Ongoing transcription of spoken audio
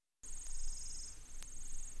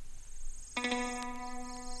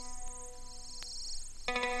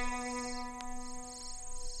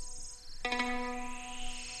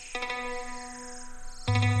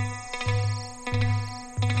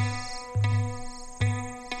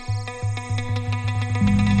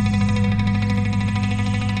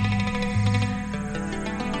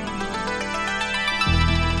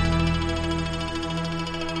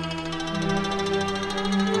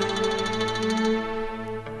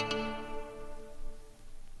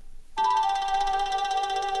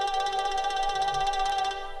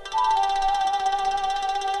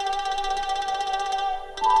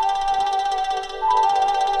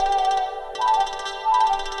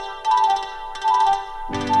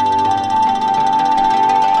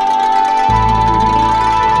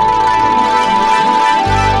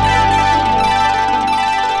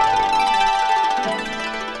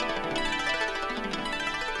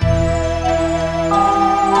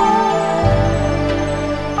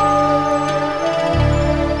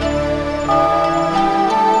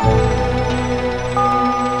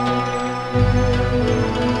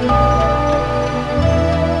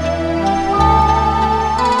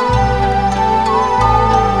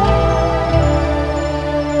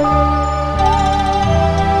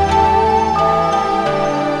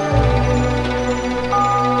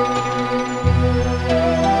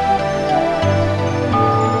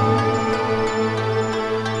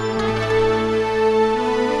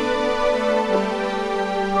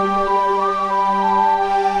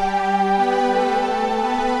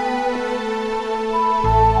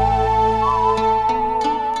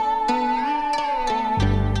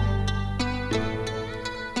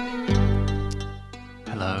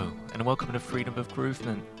welcome to Freedom of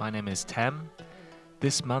Groovement. My name is Tem.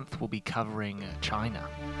 This month we'll be covering China.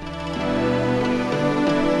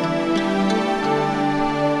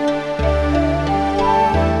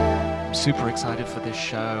 I'm super excited for this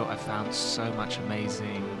show. I found so much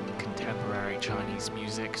amazing contemporary Chinese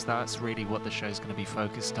music. So that's really what the show is going to be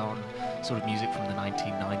focused on, sort of music from the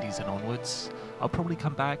 1990s and onwards. I'll probably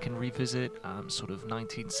come back and revisit sort of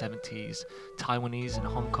 1970s Taiwanese and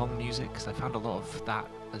Hong Kong music, because I found a lot of that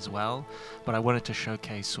as well. But I wanted to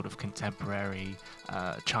showcase sort of contemporary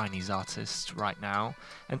Chinese artists right now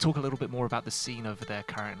and talk a little bit more about the scene over there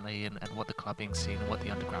currently and what the clubbing scene and what the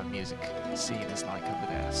underground music scene is like over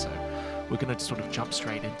there. So we're going to sort of jump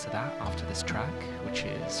straight into that after this track, which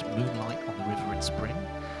is Moonlight on the River in Spring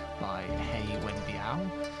by Hei Wenbiao.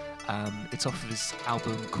 It's off of his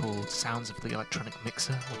album called Sounds of the Electronic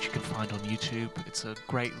Mixer, which you can find on YouTube. It's a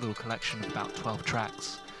great little collection of about 12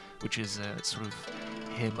 tracks, which is sort of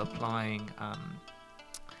him applying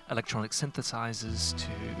electronic synthesizers to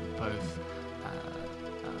both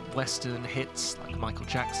Western hits like Michael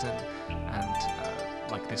Jackson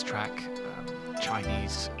and, like this track,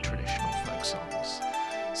 Chinese traditional folk songs.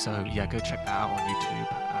 So yeah, go check that out on YouTube.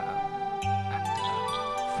 And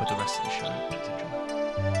for the rest of the show, please enjoy.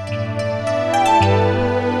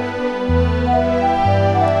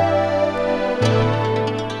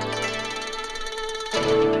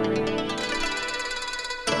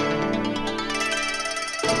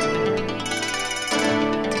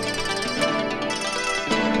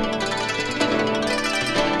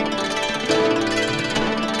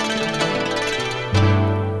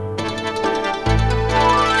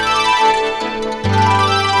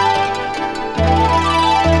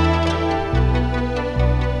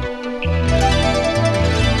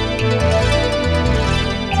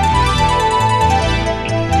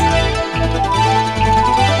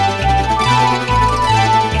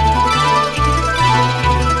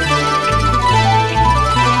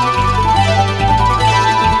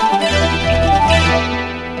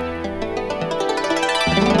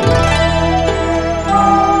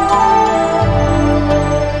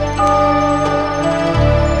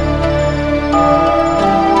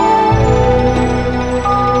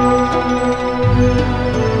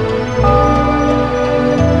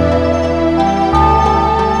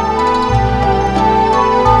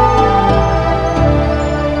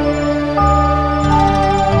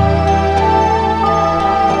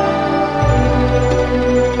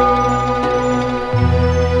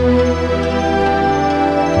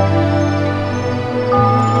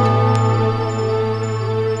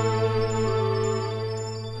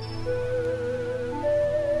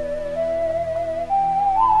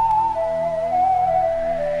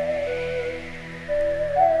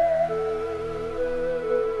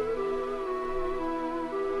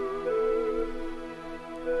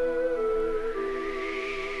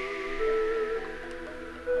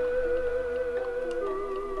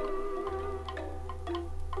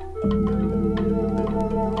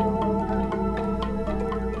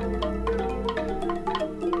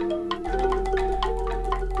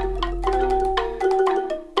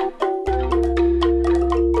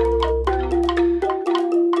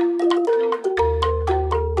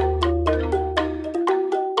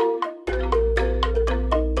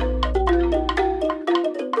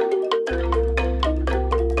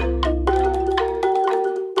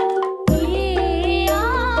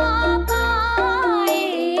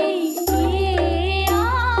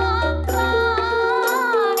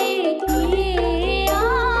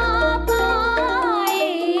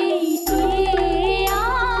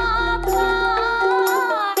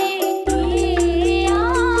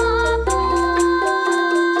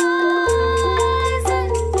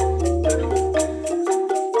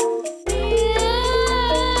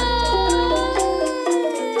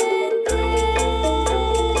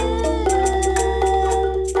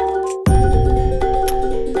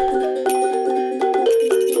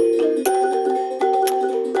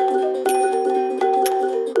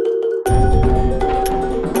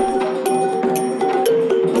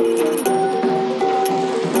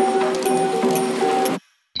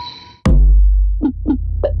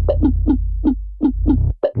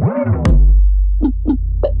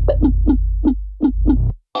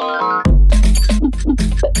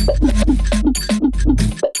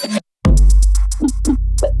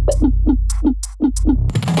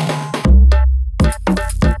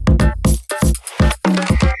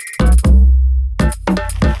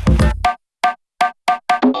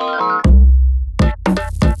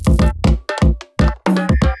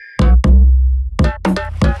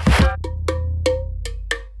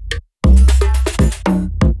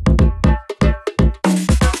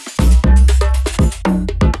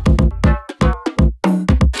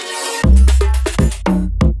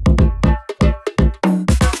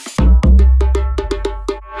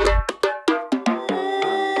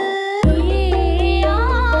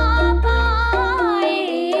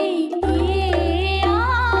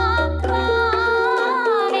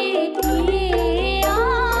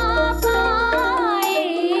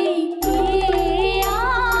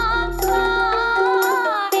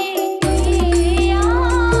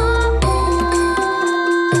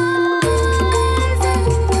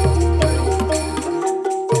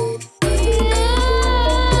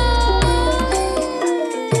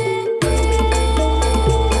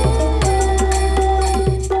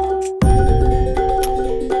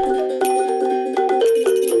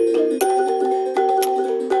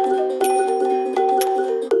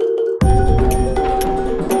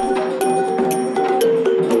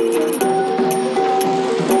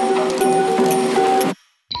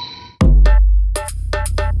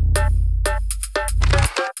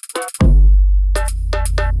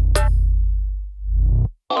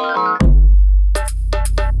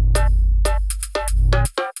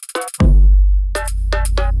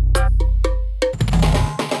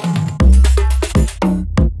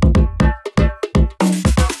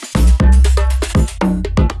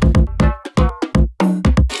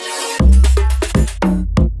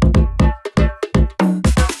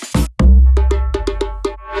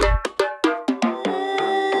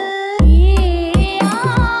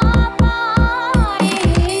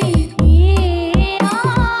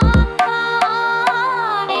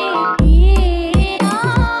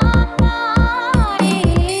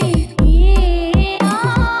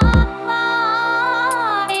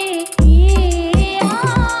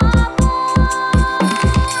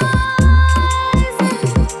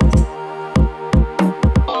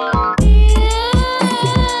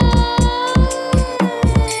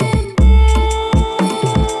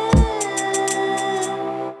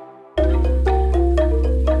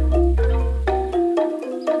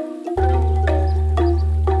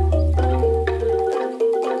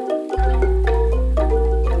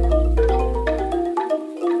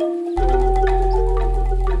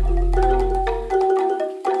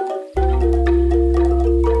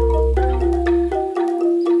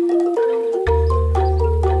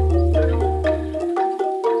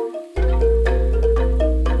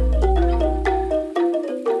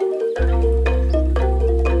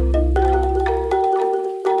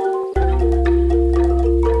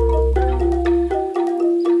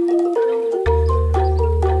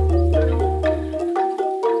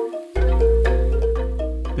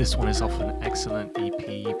 This one is off an excellent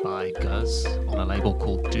EP by Guz on a label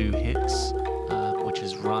called Do Hits, which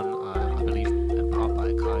is run, I believe, in part by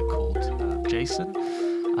a guy called Jason.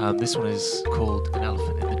 This one is called An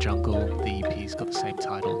Elephant in the Jungle. The EP's got the same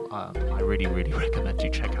title. I really, really recommend you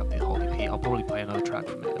check out the whole EP. I'll probably play another track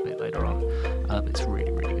from it a bit later on. It's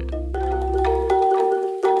really, really good.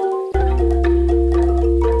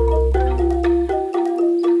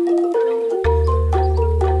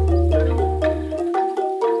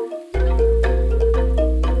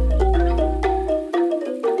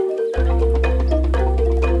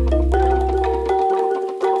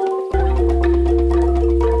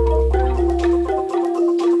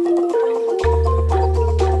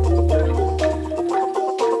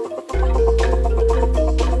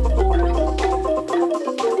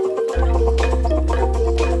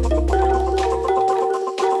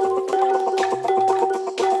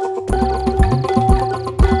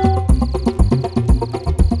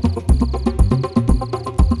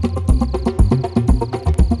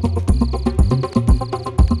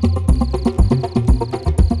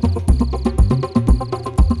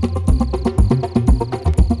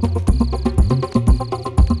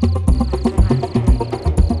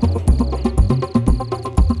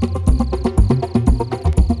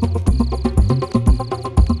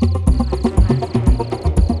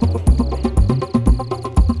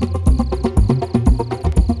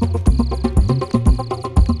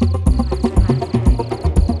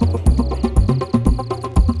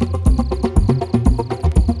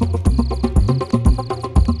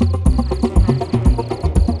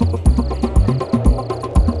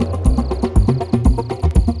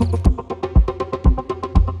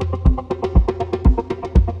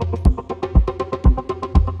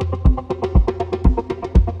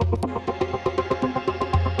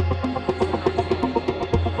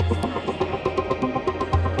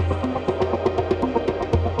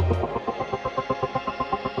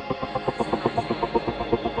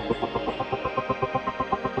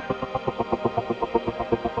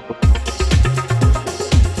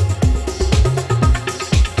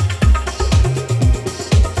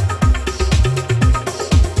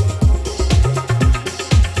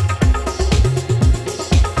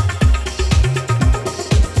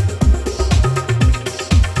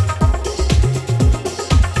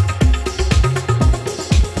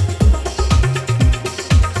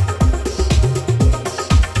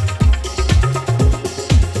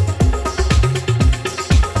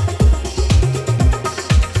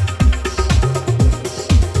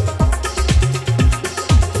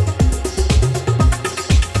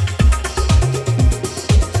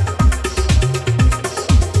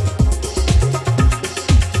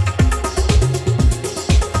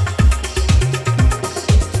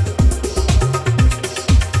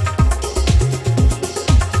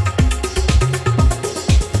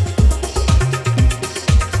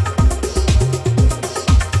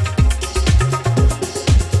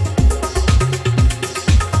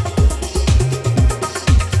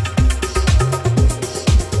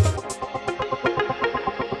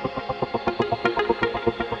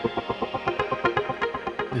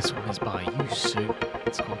 This one is by Yusu.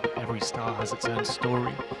 It's called Every Star Has Its Own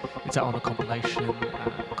Story. It's out on a compilation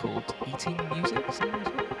called Eating Music.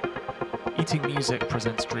 Eating Music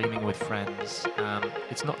presents Dreaming with Friends.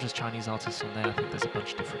 It's not just Chinese artists on there. I think there's a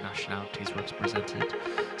bunch of different nationalities represented.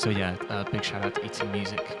 So yeah, big shout out to Eating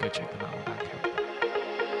Music. Go check them out on Bandcamp.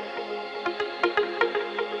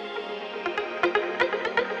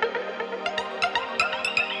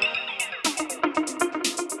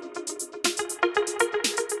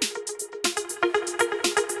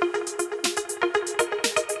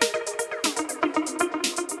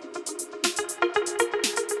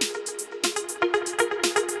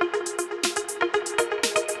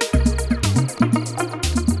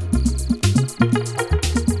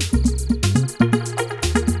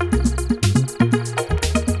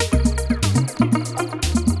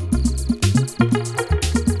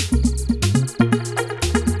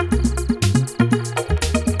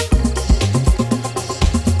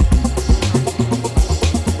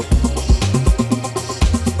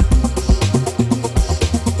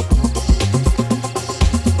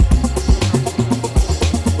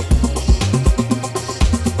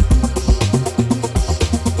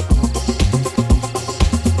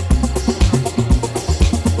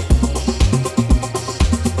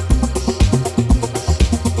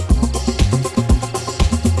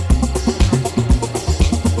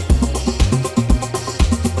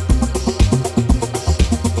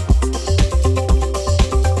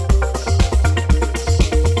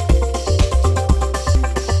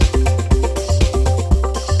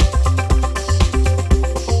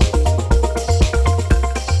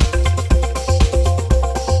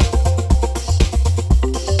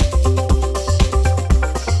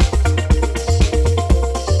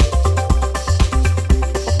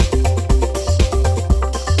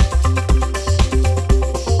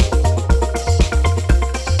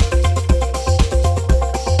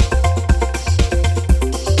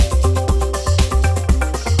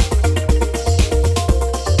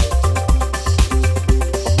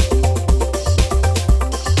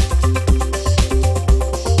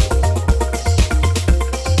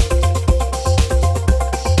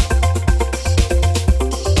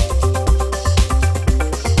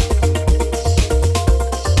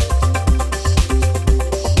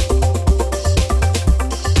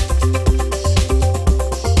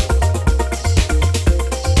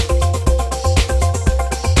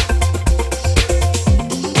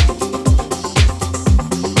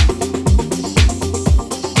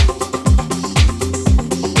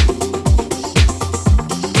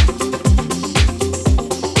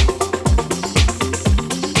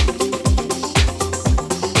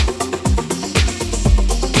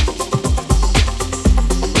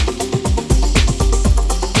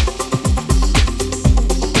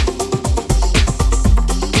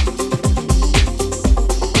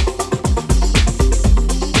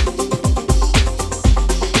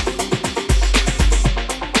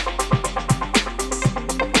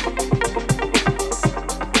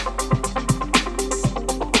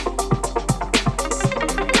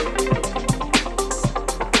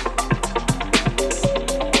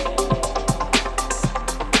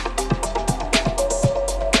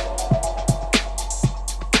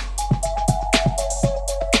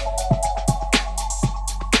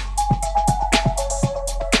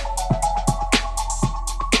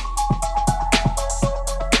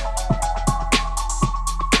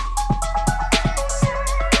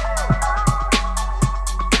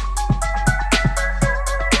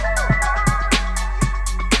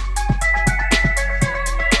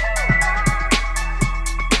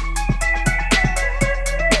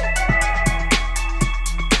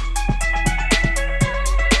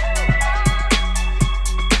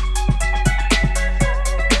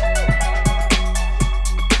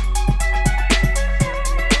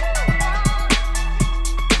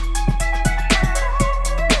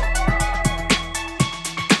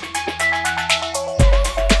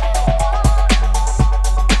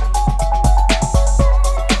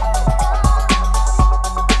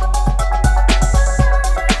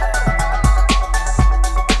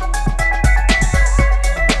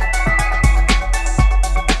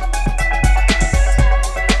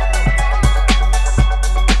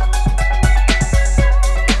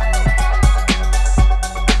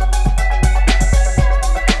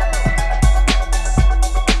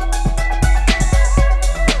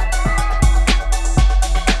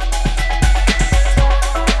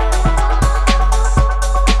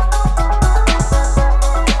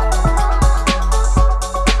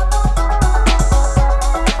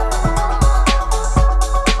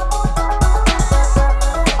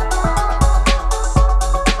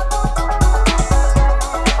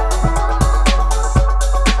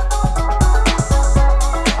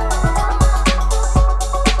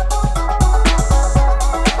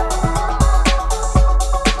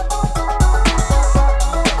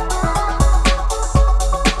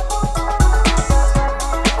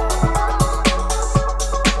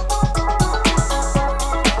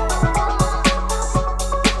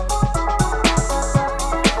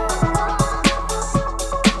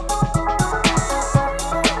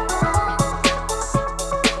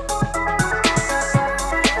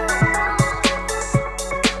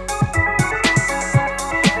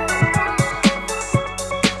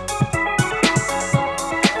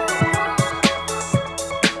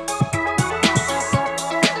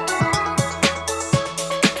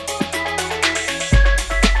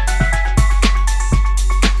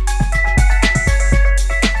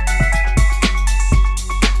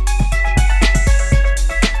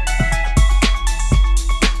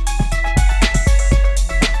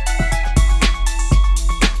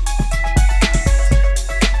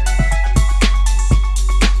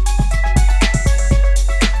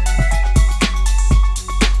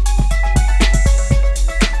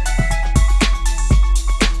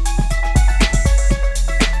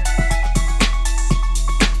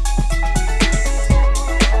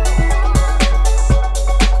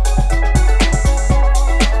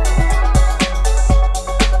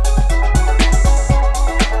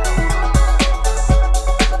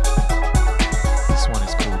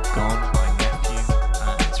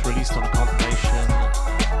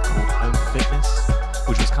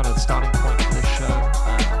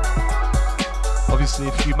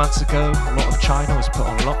 Obviously, a few months ago, a lot of China was put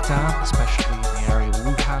on lockdown, especially in the area of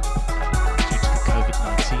Wuhan, due to the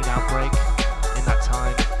COVID-19 outbreak. In that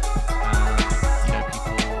time,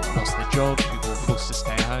 people lost their jobs, people were forced to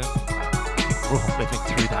stay home. We're all living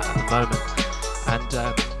through that at the moment. And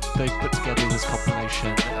they've put together this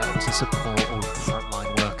compilation to support all of the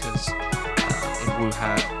frontline workers in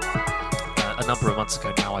Wuhan. A number of months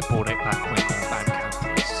ago now, I bought it back when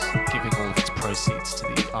Bandcamp was giving all of its proceeds to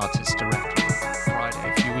the artist directly on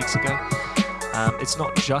Friday a few weeks ago. It's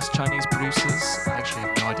not just Chinese producers. I actually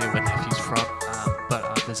have no idea where Nephew's from,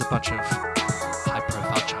 but there's a bunch of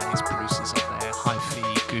high-profile Chinese producers on there.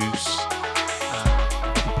 Hi-Fi, Goose.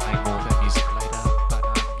 I'll be playing more of their music later.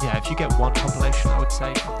 But if you get one compilation, I would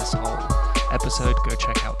say, from this whole episode, go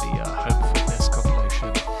check out the Home Fitness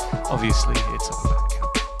compilation. Obviously, it's on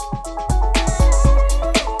Bandcamp.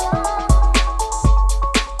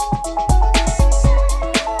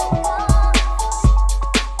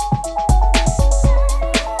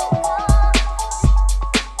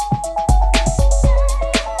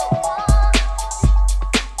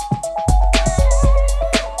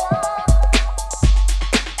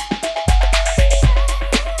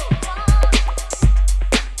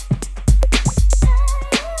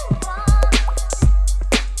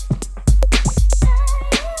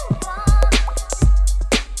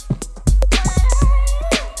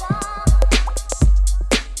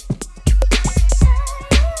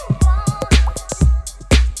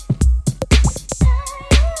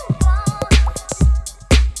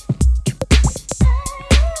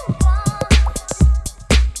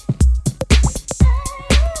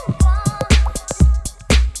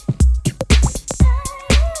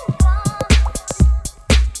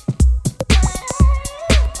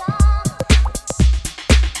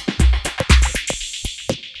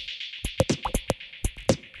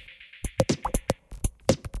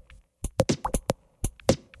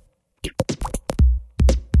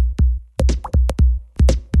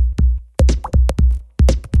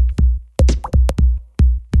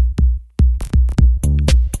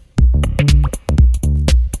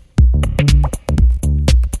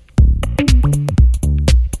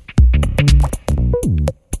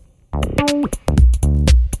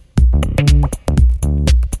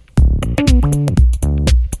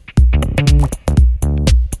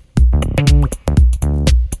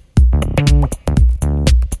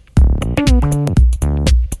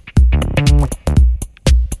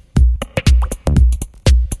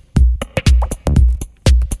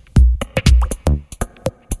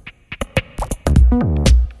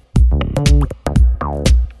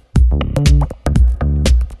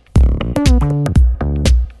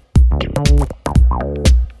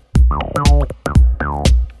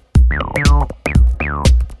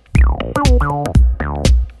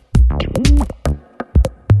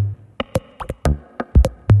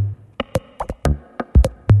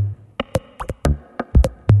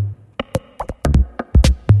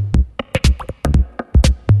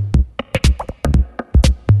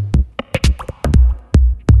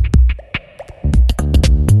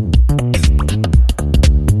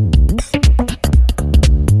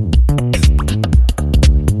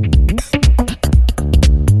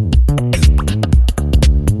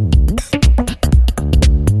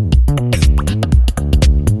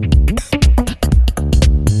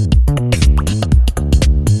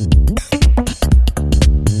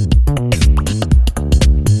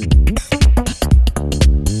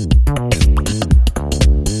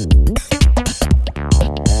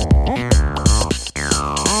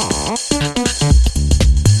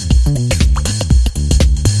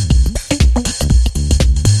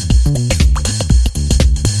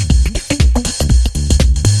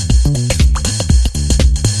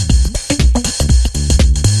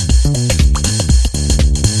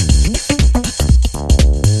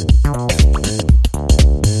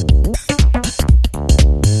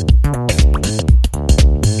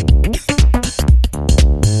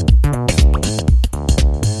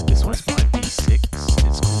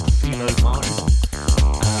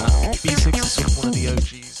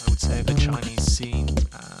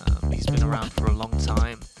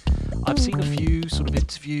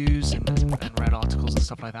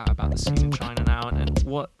 stuff like that about the scene in China now, and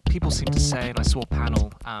what people seem to say, and I saw a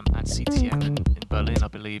panel at CTM in Berlin, I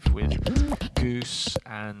believe, with Goose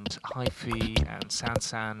and Hi-Fi and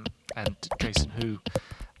Sansan and Jason Hu,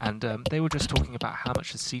 and they were just talking about how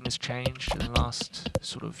much the scene has changed in the last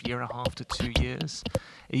sort of year and a half to 2 years.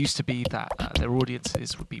 It used to be that their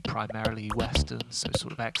audiences would be primarily Western, so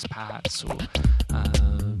sort of expats or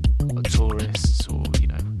tourists or,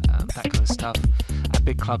 that kind of stuff. And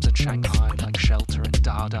big clubs in Shanghai like Shelter and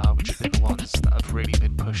Dada, which have been the ones that have really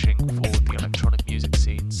been pushing forward the electronic music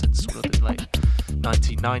scene since sort of the late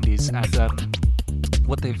 1990s. And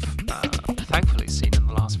what they've thankfully seen in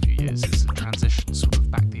the last few years is a transition sort of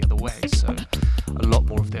back the other way. So a lot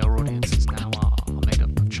more of their audiences now are made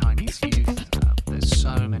up of Chinese youth. There's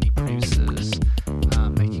so many producers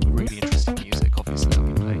making really interesting music. Obviously, I'll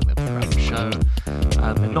be playing them throughout the show.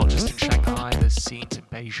 And not just in Shanghai, there's scenes in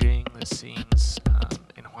Beijing, there's scenes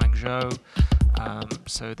in Guangzhou.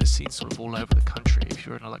 So there's scenes sort of all over the country. If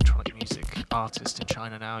you're an electronic music artist in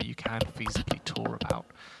China now, you can feasibly tour about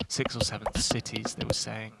 6 or 7 cities, they were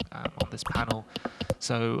saying on this panel.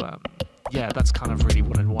 So yeah, that's kind of really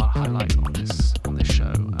what I want to highlight on this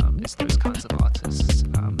show, is those kinds of artists.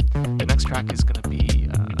 The next track is going to be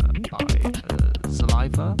by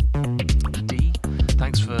Zaliva D.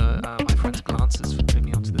 Thanks for my friend's glances for putting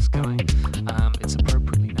me onto this guy. It's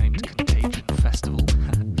appropriately named Contagion Festival,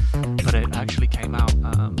 but it actually came out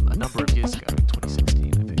a number of years ago, in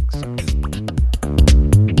 2016, I think. So.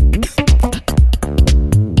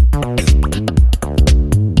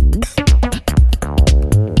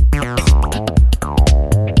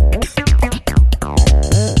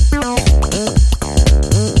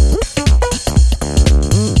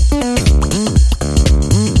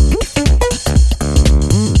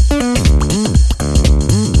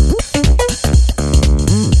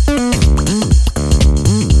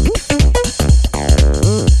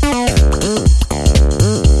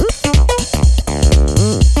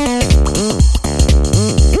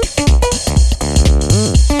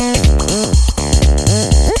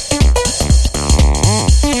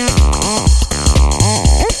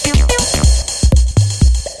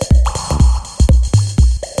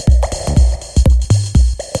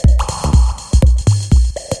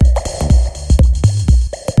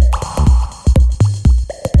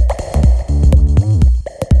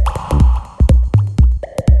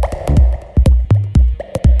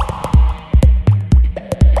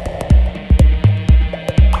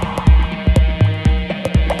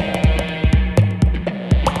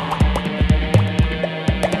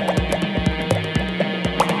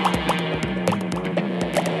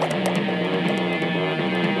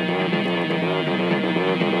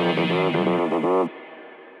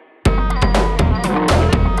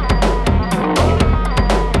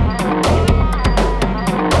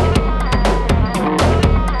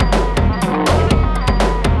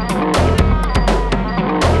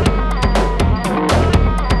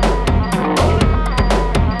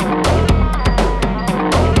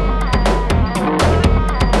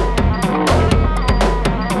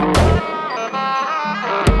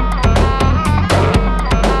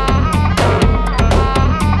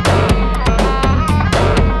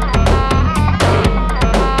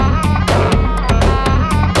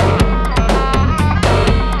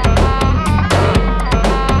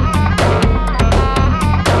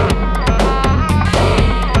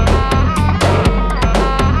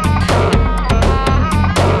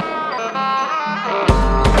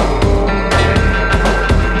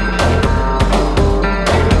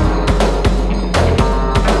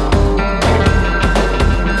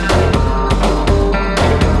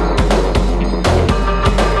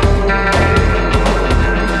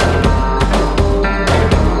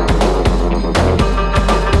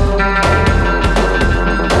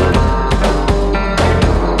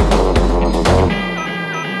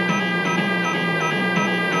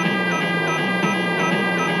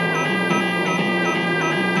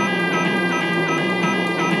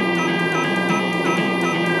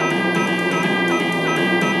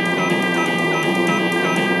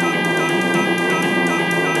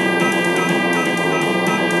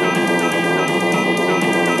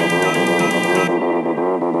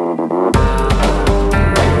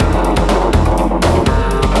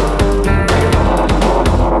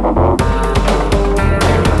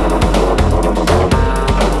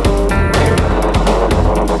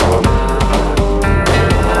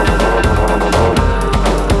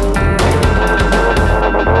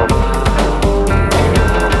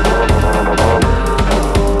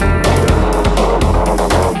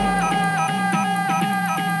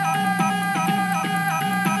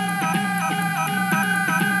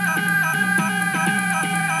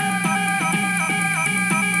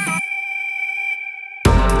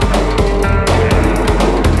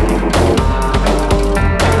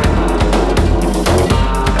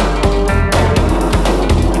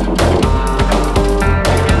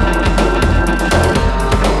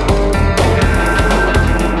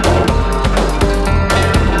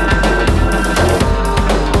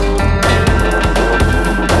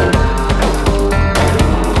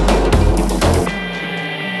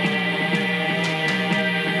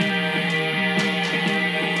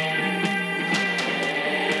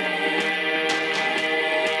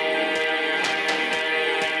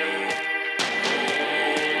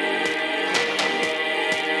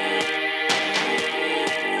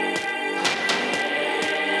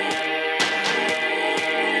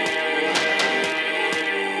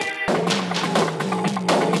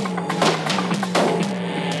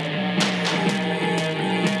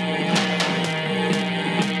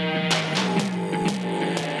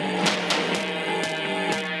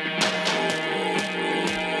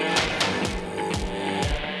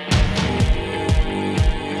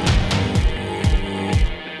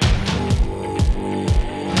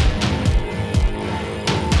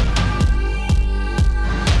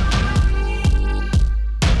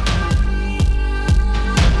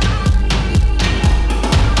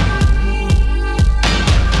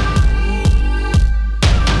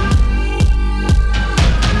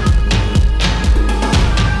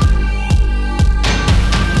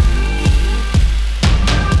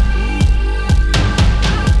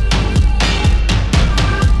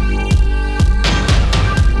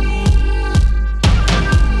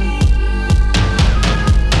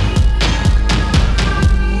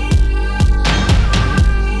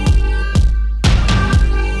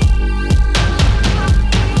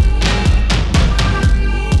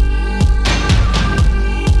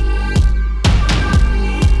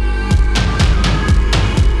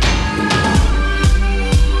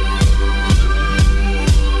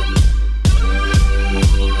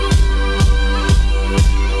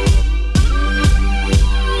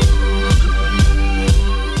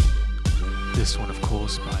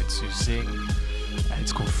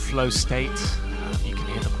 flow state. You can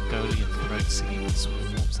hear the Mongolian throat singing that sort of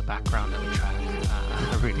forms the background of the track.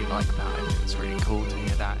 I really like that. I think it's really cool to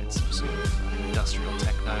hear that. It's some sort of industrial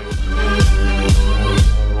techno.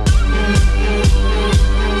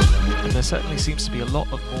 And there certainly seems to be a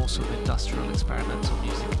lot of more sort of industrial experimental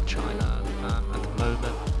music in China at the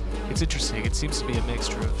moment. It's interesting. It seems to be a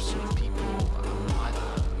mixture of sort of people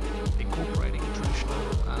either incorporating traditional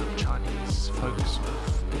Chinese folk sort of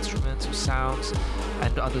instrumental sounds,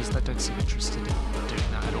 and others that don't seem interested in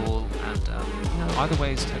doing that at all. And either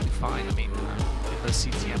way is totally fine. I mean, in the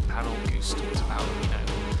CTM panel, Goose talked about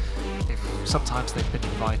if sometimes they've been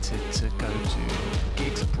invited to go to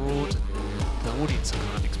gigs abroad, and the audience are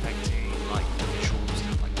kind of expecting like the visuals to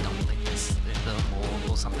have like dumplings in them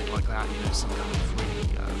or something like that. Some kind of really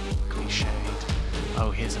cliched.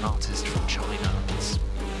 Oh, here's an artist from China. It's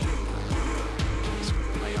sort of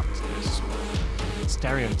play up to those sort of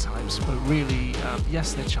stereotypes, but really,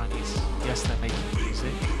 yes, they're Chinese. Yes, they're making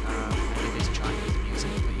music, and it is Chinese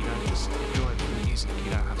music. But just enjoy the music.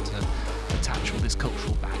 You don't have to attach all this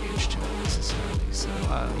cultural baggage to it necessarily. So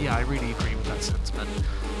yeah, I really agree with that sentiment.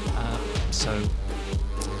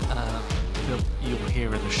 You'll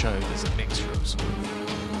hear in the show there's a mixture of sort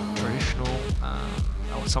of traditional,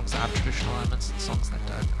 or songs that have traditional elements and songs that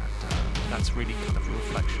don't, and that's really kind of a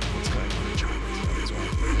reflection of what's going on in China today as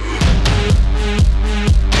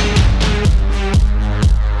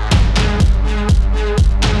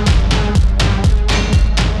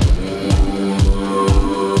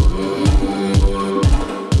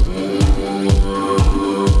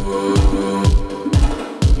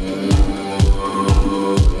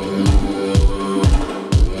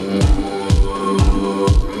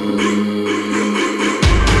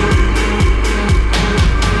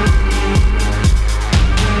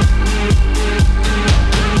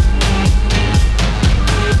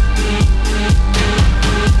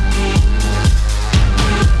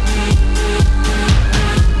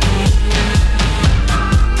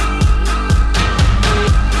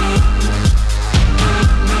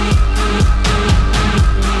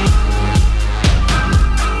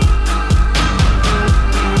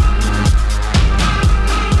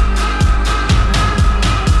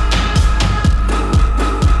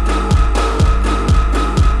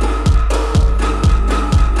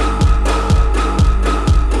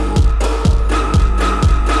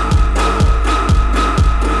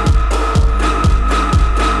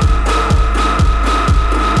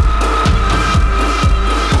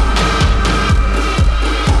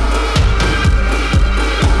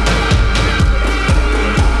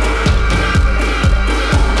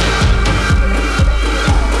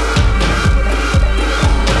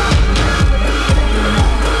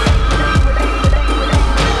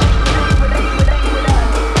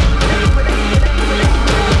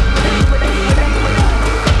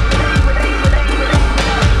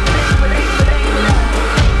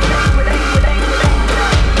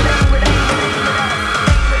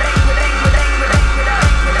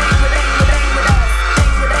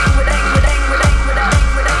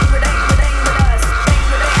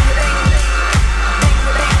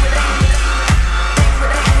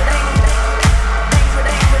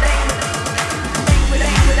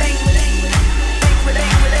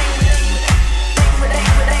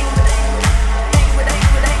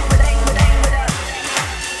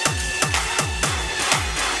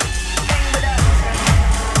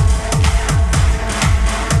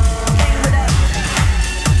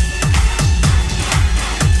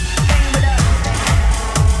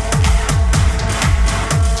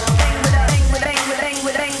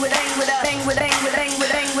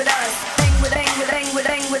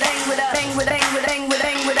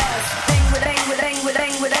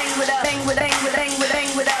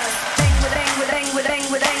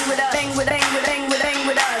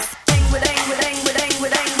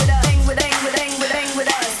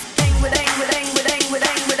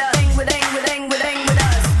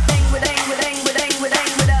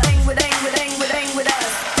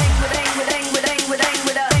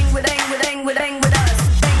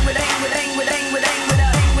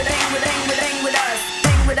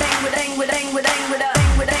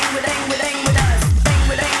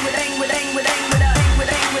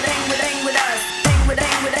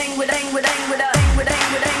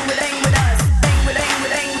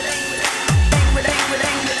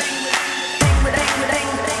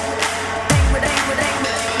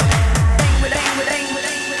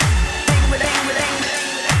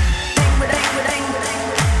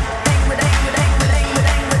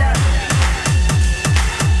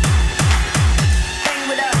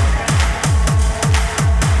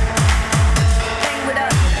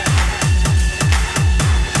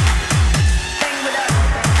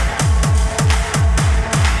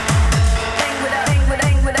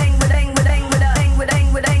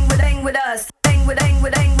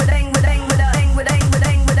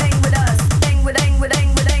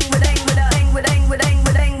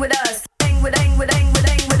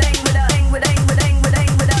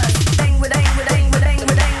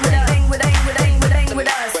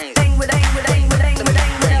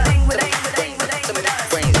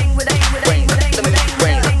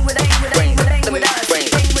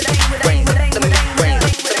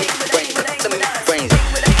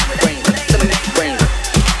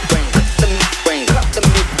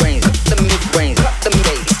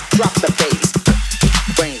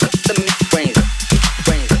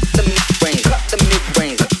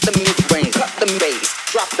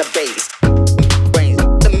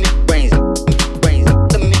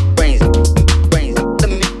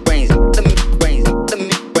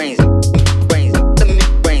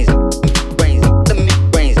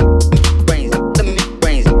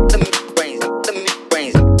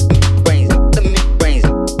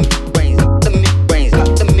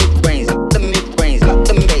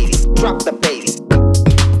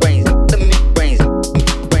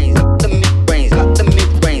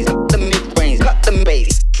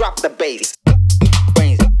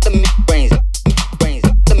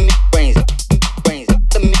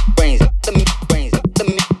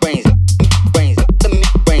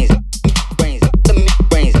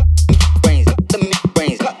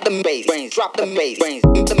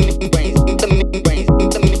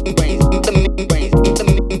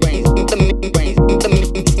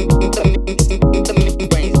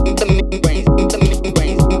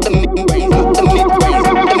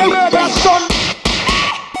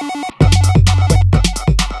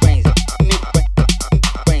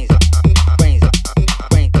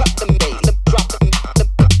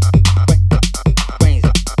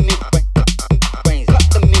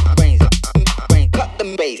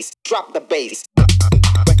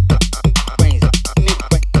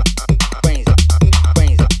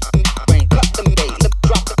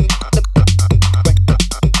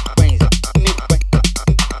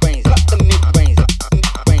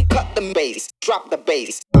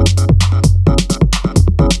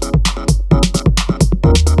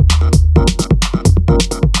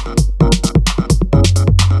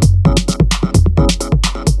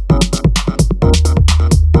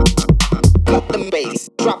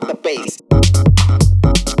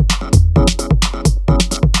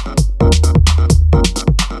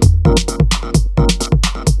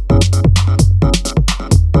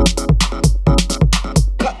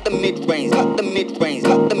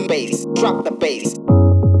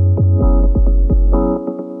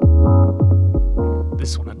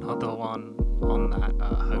this one another one on that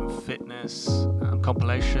Home Fitness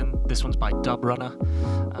compilation. This one's by Dub Runner,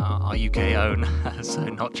 our UK own, so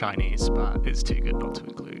not Chinese, but it's too good not to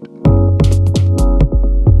include.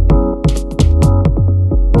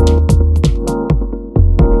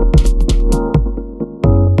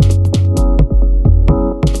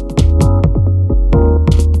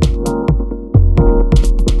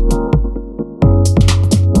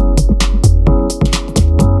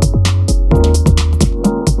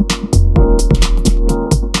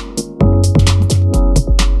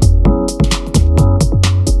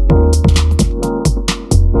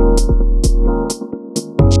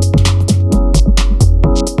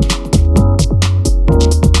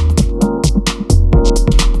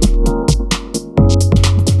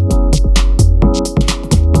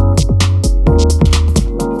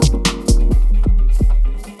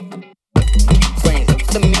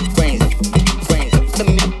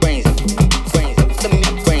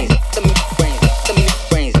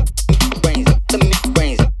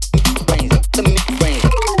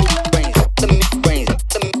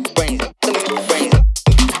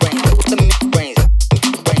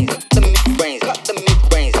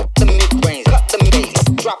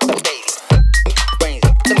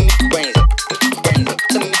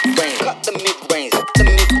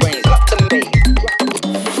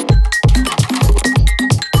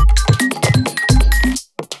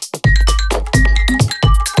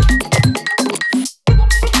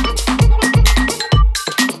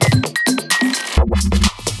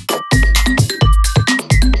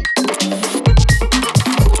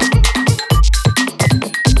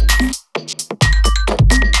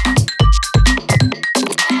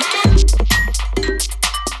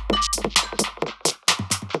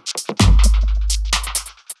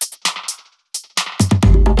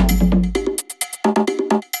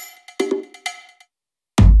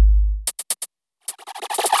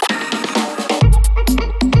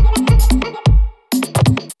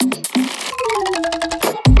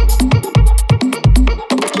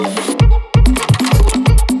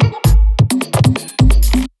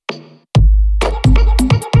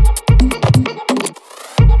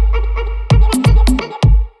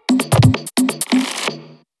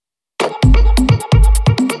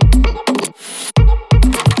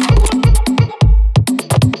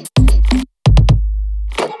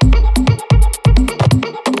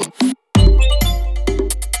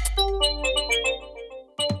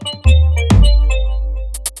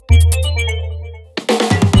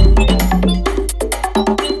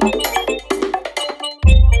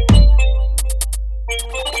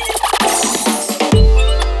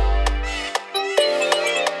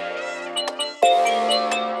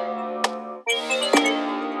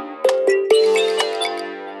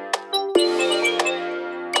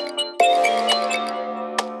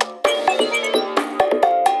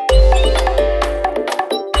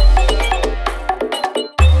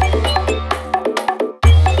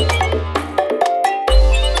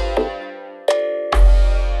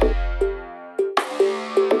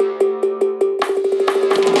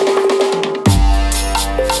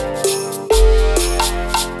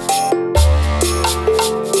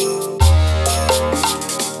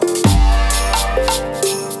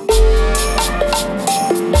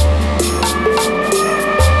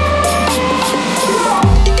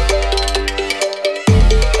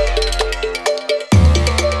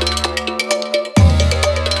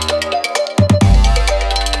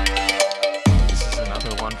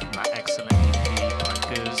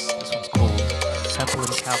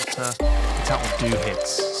 It's out on Do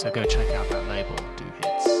Hits, so go check out that label, Do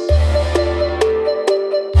Hits.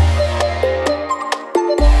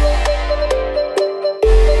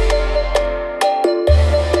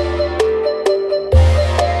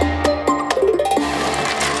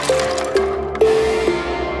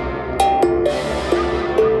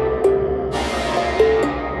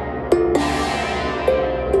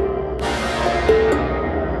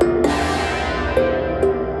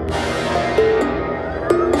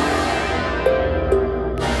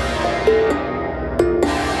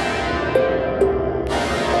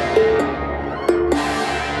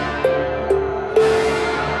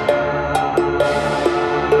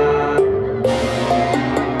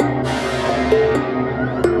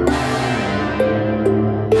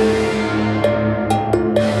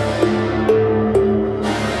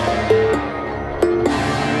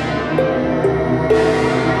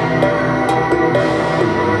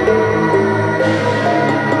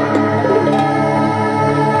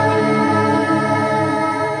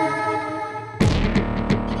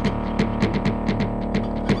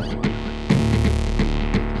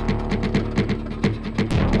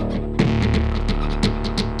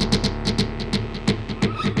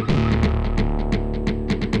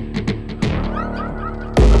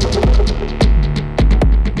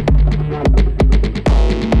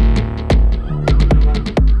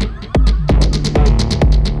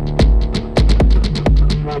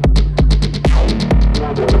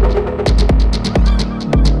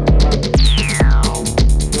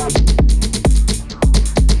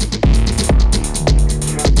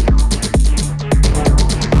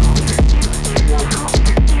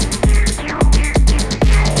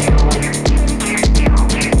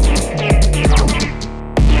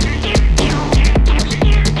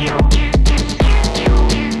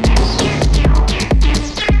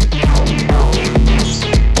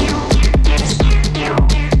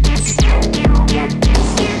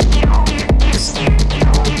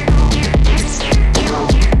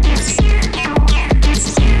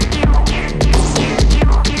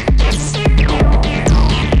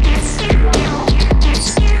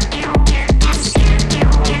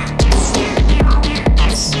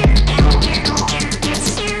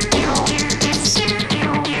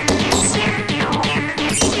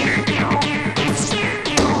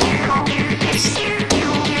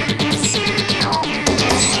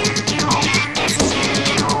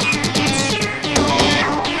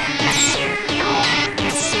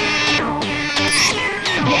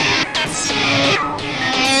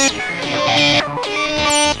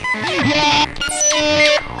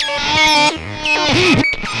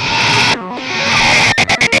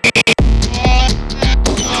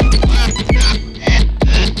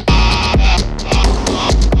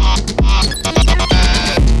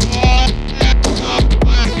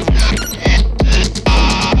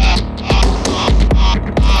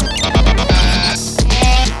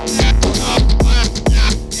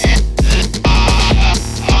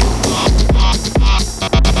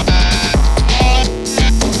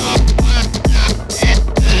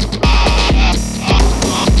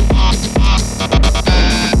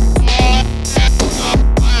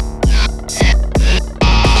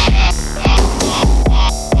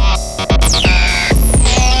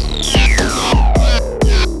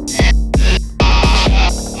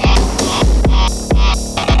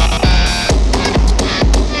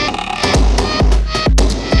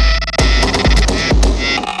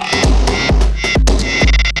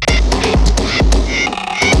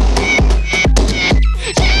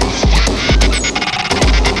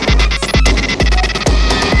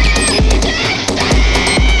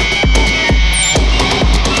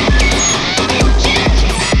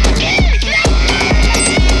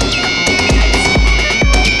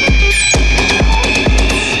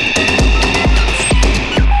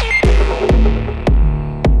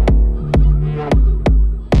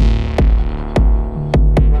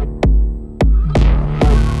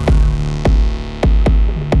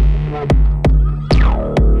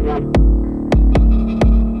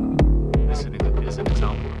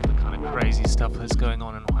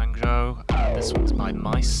 This one's by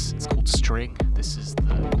Mice. It's called String. This is the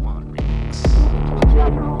Guan remix.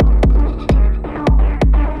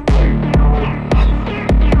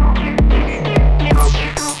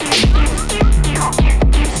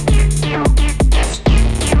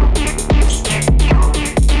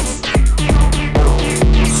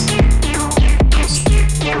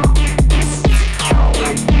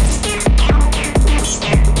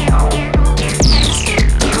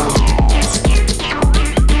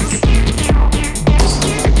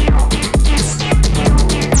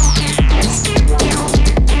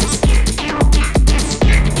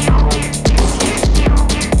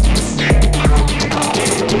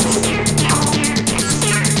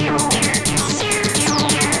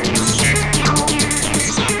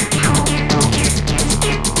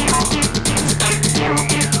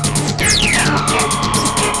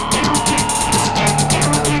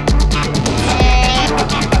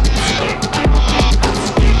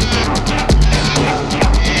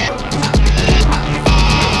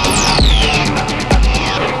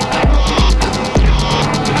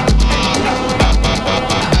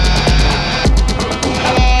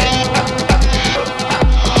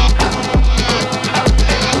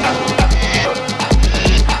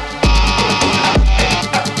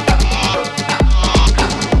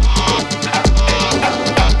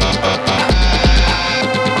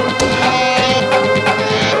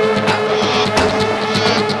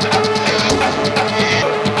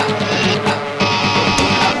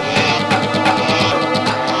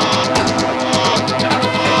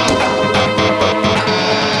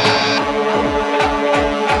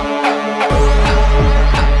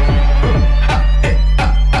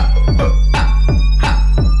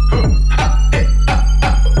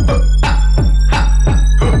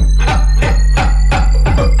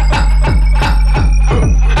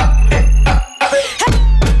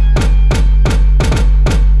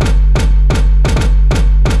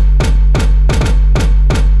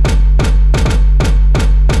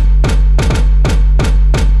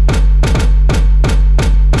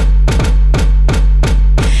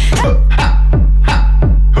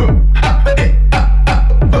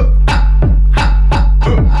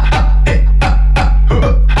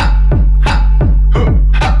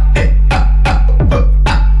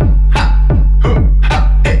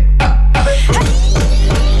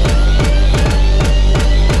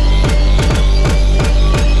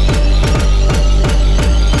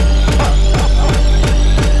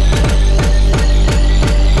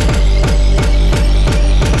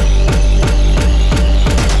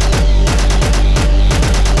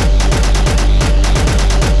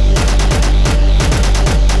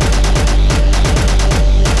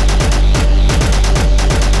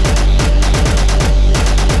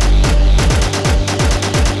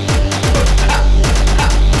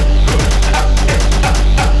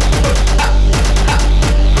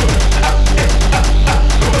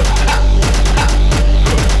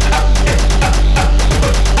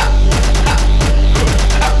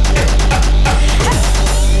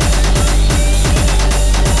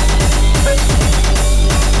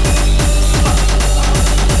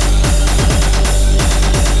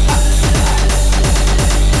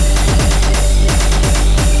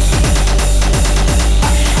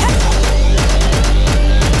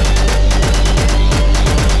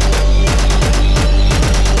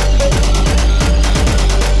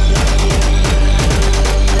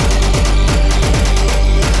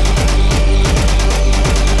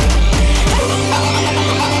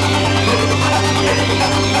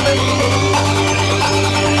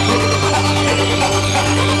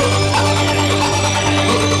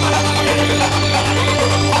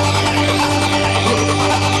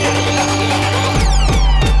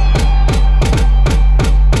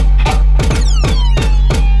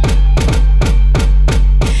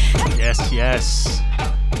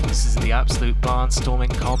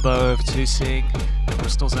 Barnstorming combo over Tusing and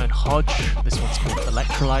Bristol's own Hodge. This one's called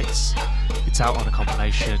Electrolytes. It's out on a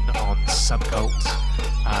compilation on Subcult,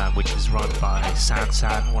 which is run by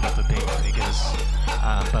Sansan, one of the big figures,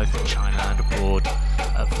 both in China and abroad,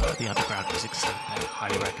 of the underground music scene. I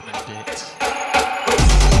highly recommend it.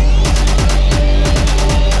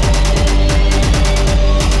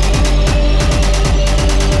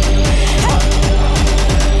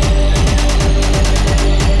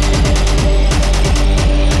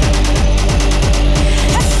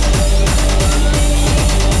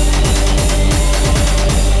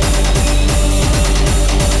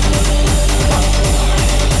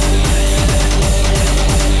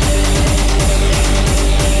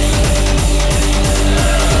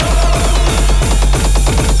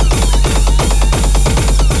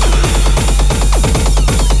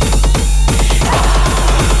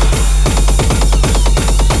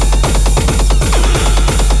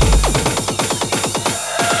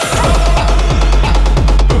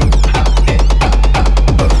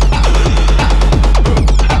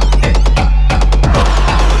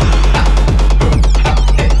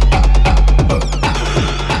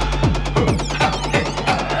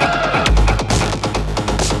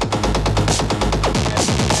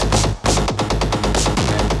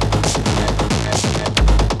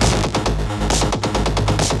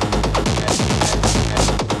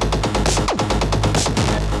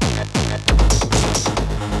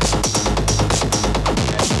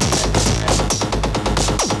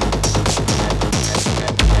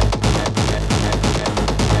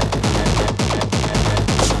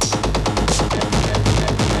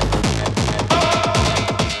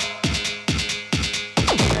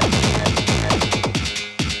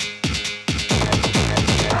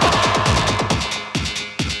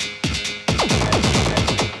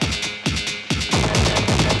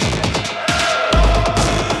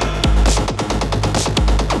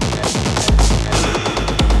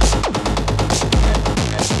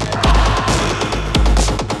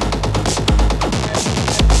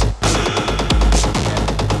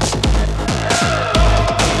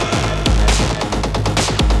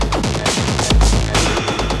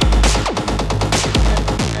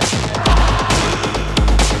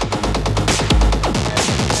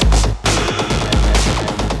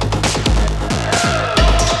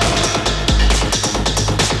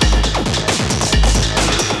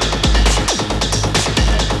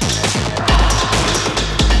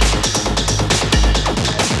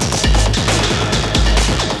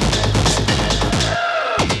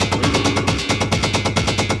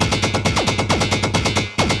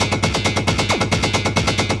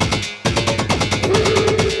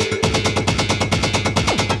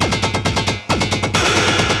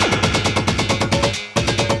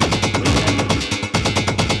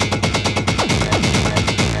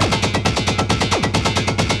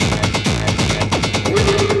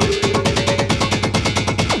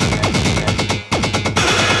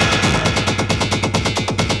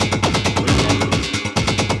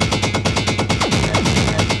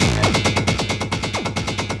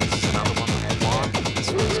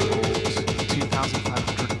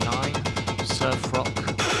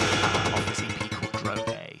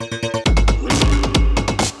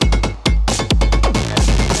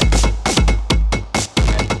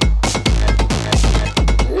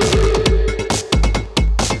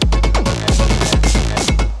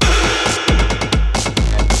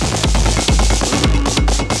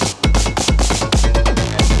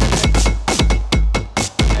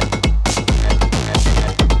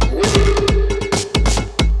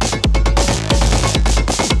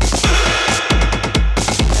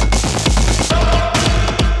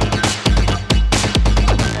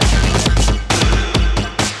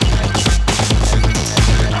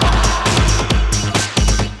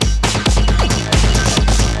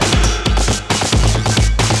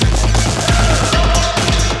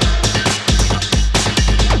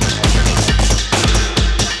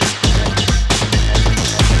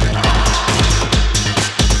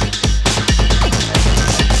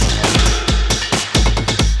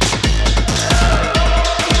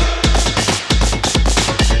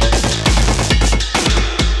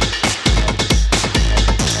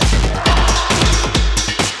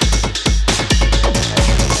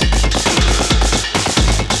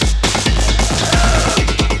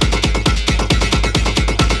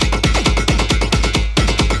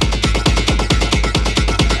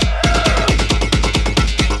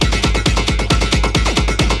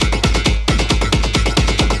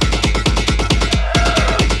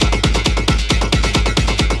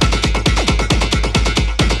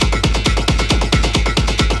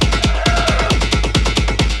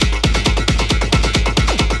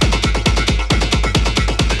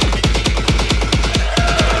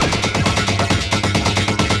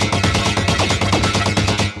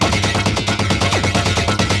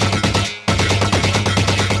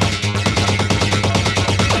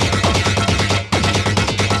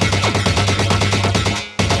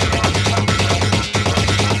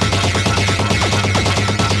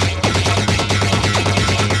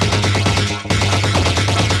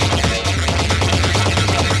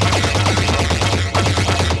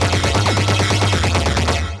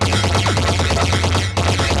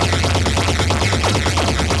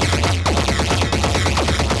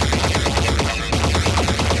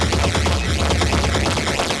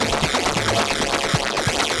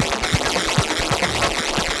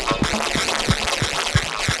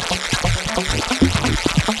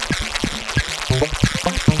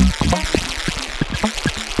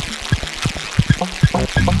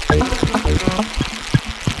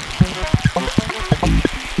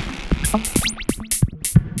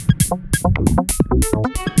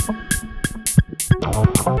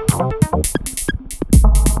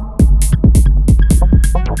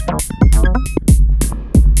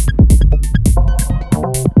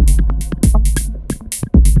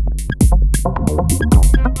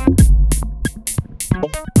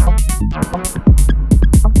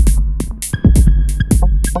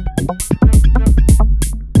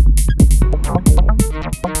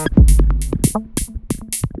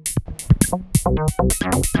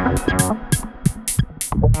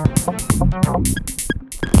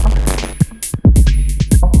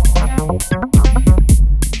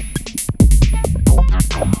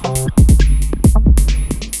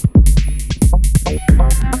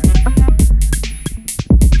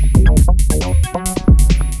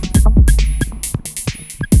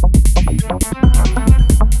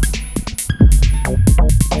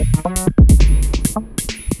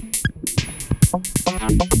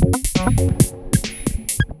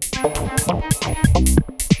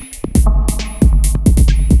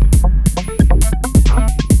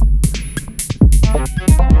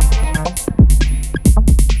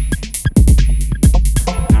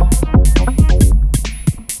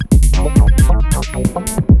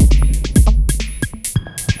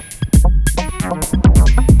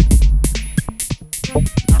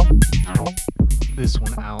 This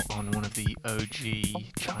one out on one of the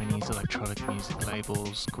OG Chinese electronic music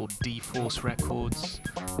labels called D-Force Records.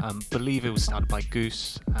 Believe it was started by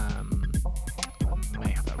Goose. I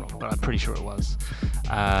may have that wrong, but I'm pretty sure it was.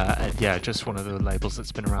 Yeah, just one of the labels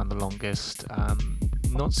that's been around the longest.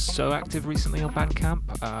 Not so active recently on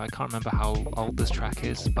Bandcamp. I can't remember how old this track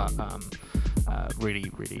is, but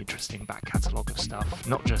really, really interesting back catalogue of stuff.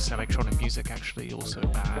 Not just electronic music, actually, also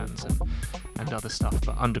bands and other stuff,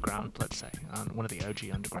 but underground, let's say. One of the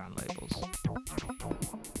OG underground labels.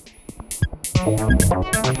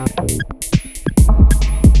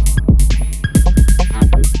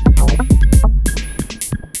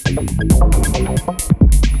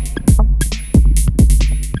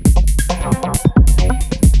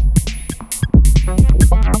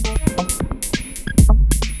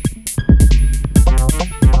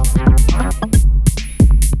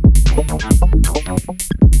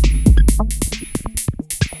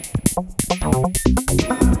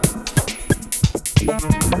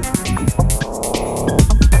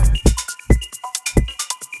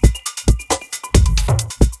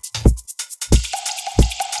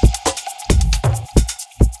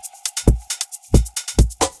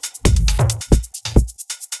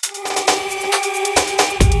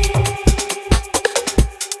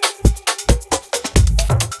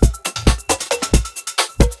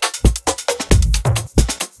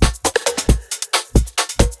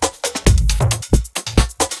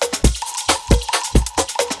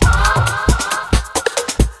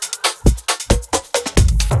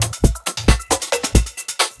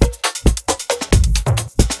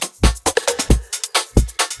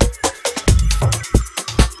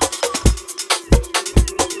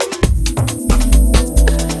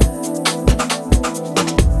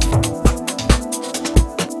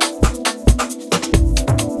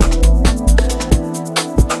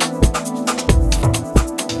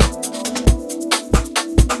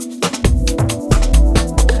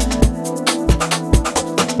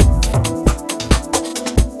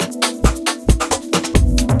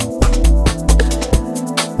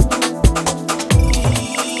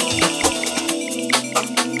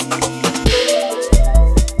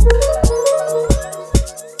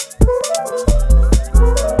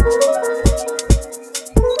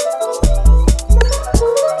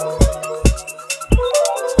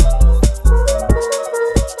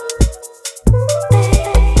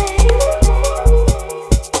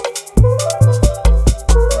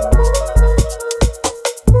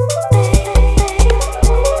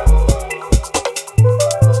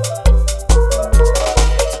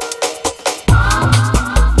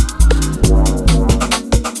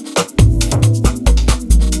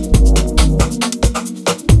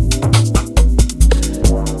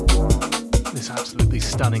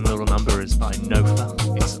 Stunning little number is by Nofa.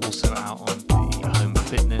 It's also out on the Home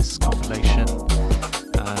Fitness compilation.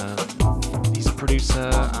 He's a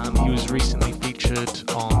producer. He was recently featured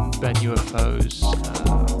on Ben UFO's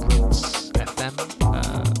Rinse FM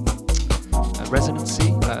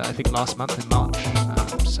residency, I think last month in March.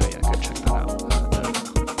 So yeah, go check that out.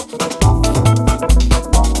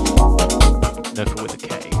 Nofa with a K.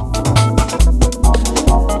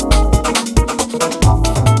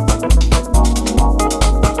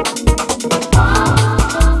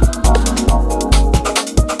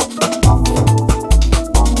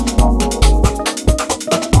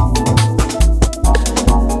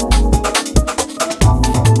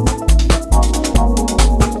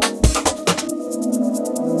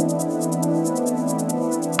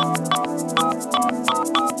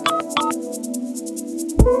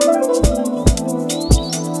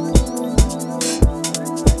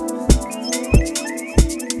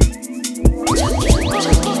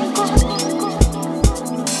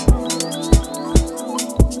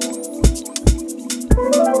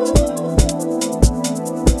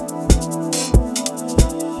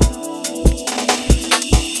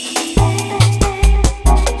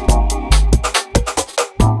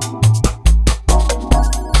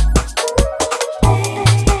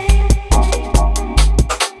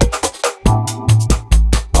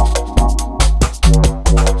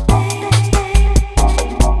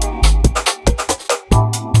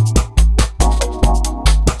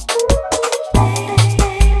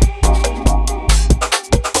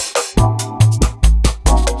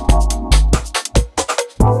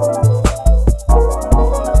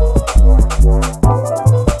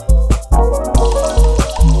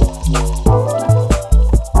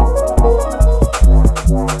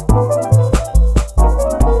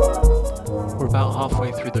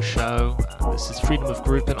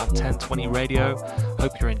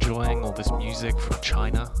 music from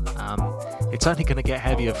China. It's only going to get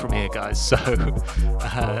heavier from here, guys, so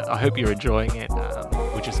I hope you're enjoying it.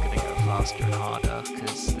 We're just going to go faster and harder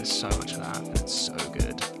because there's so much of that and it's so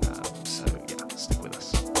good. So yeah, stick with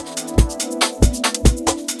us.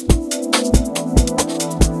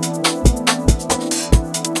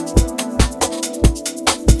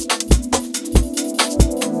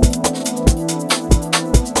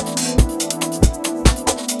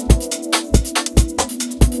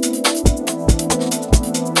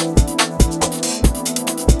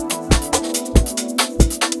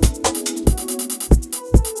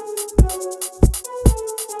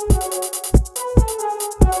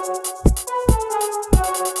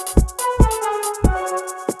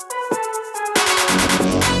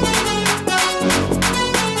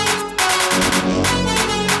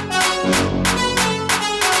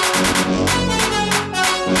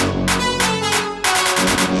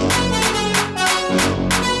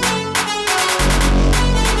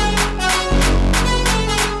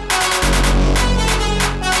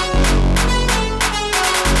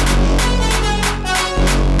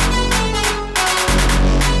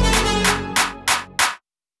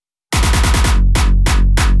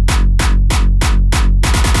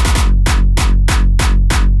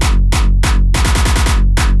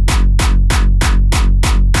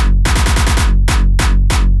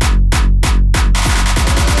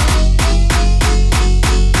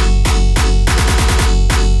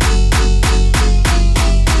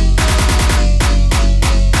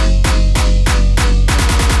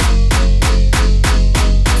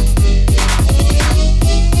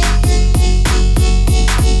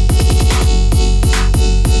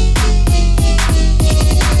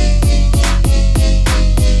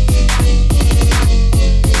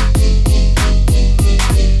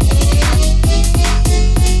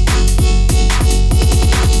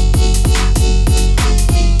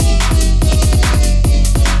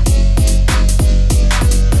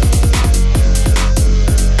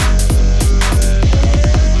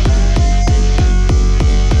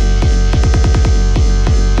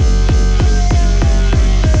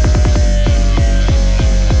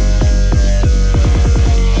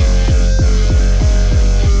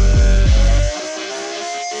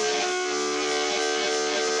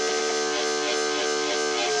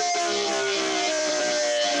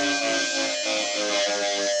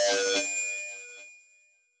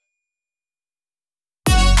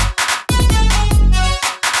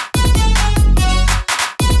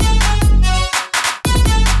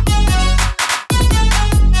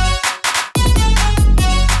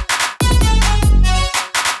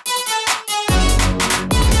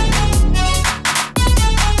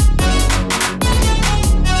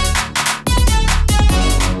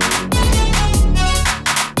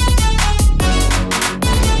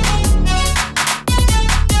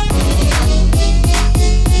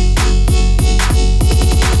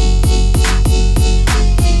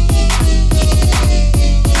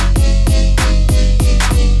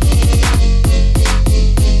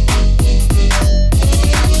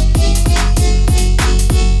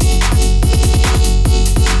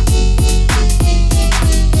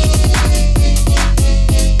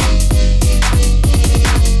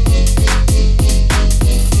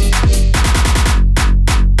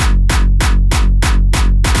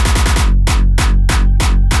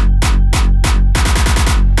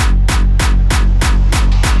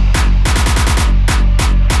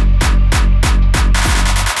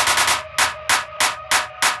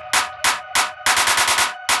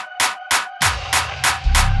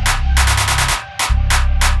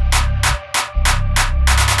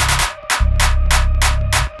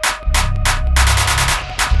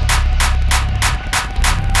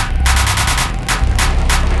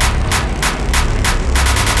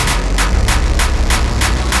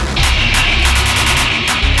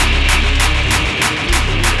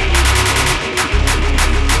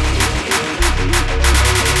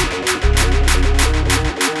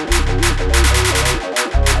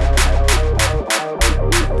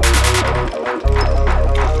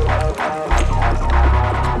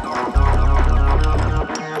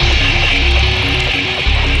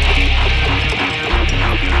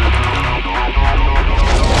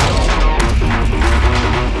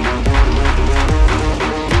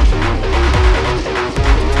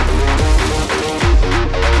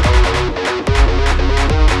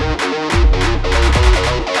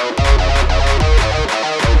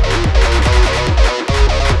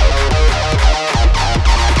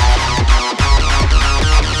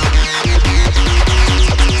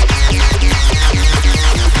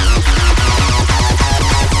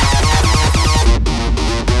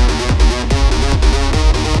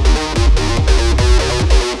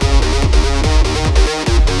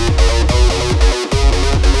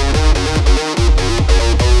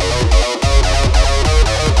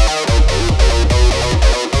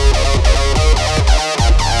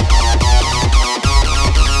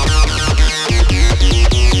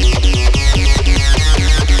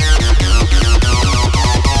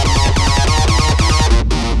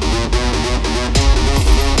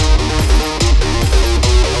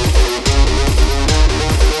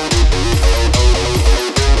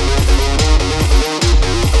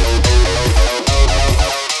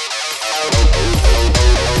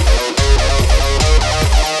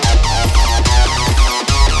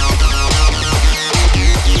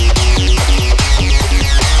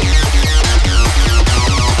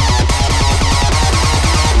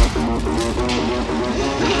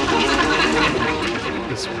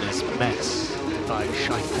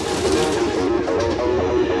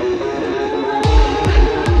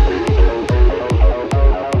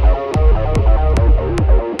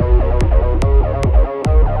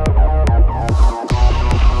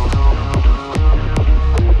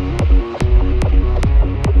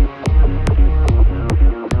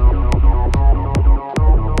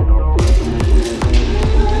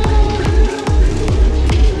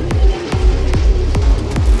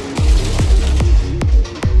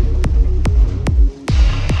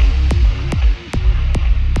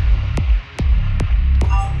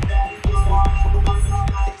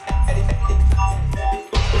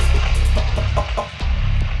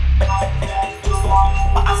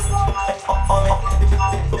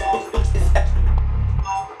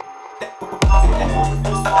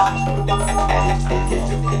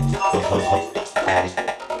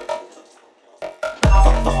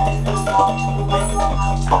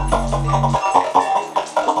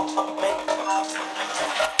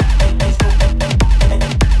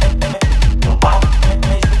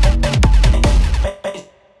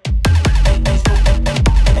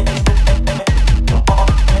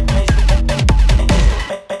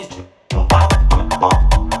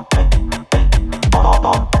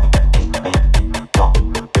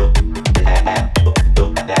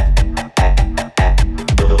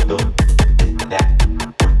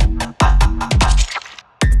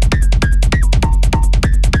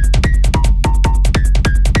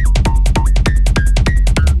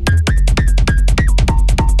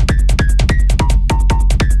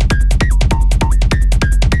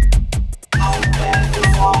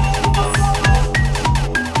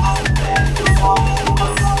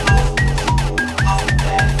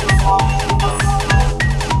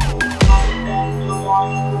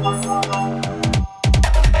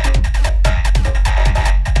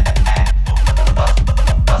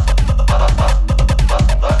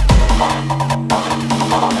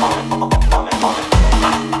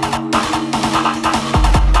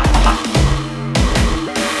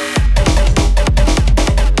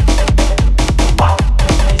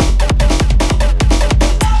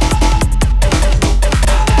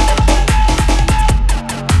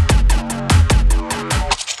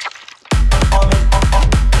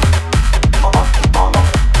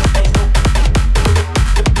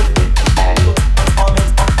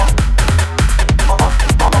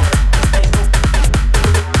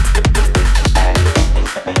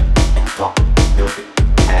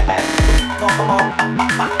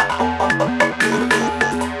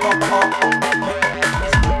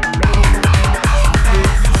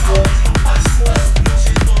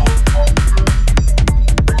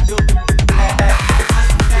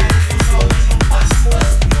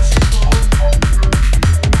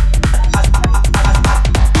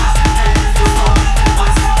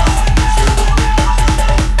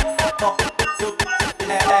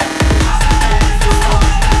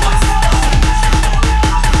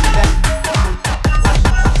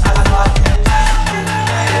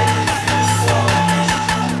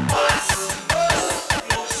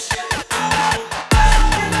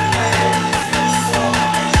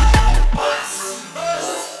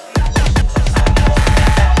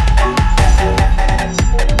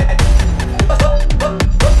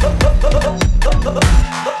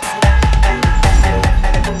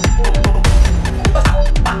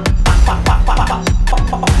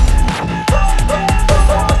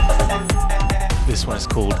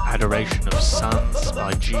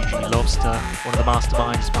 one of the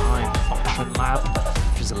masterminds behind Function Lab,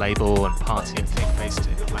 which is a label and party, I think, based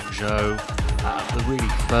in Hangzhou. The really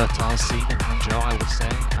fertile scene in Hangzhou, I would say.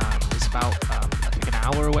 It's about, I think, an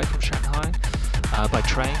hour away from Shanghai by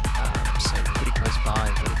train, so pretty close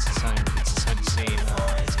by, but it's its own scene.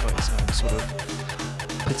 It's got its own sort of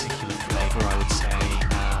particular flavour, I would say.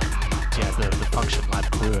 The Function Lab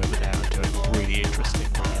crew over there are doing really interesting,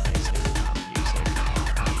 really amazing music.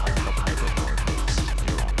 I think I'll play a bit more of this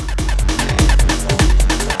later on.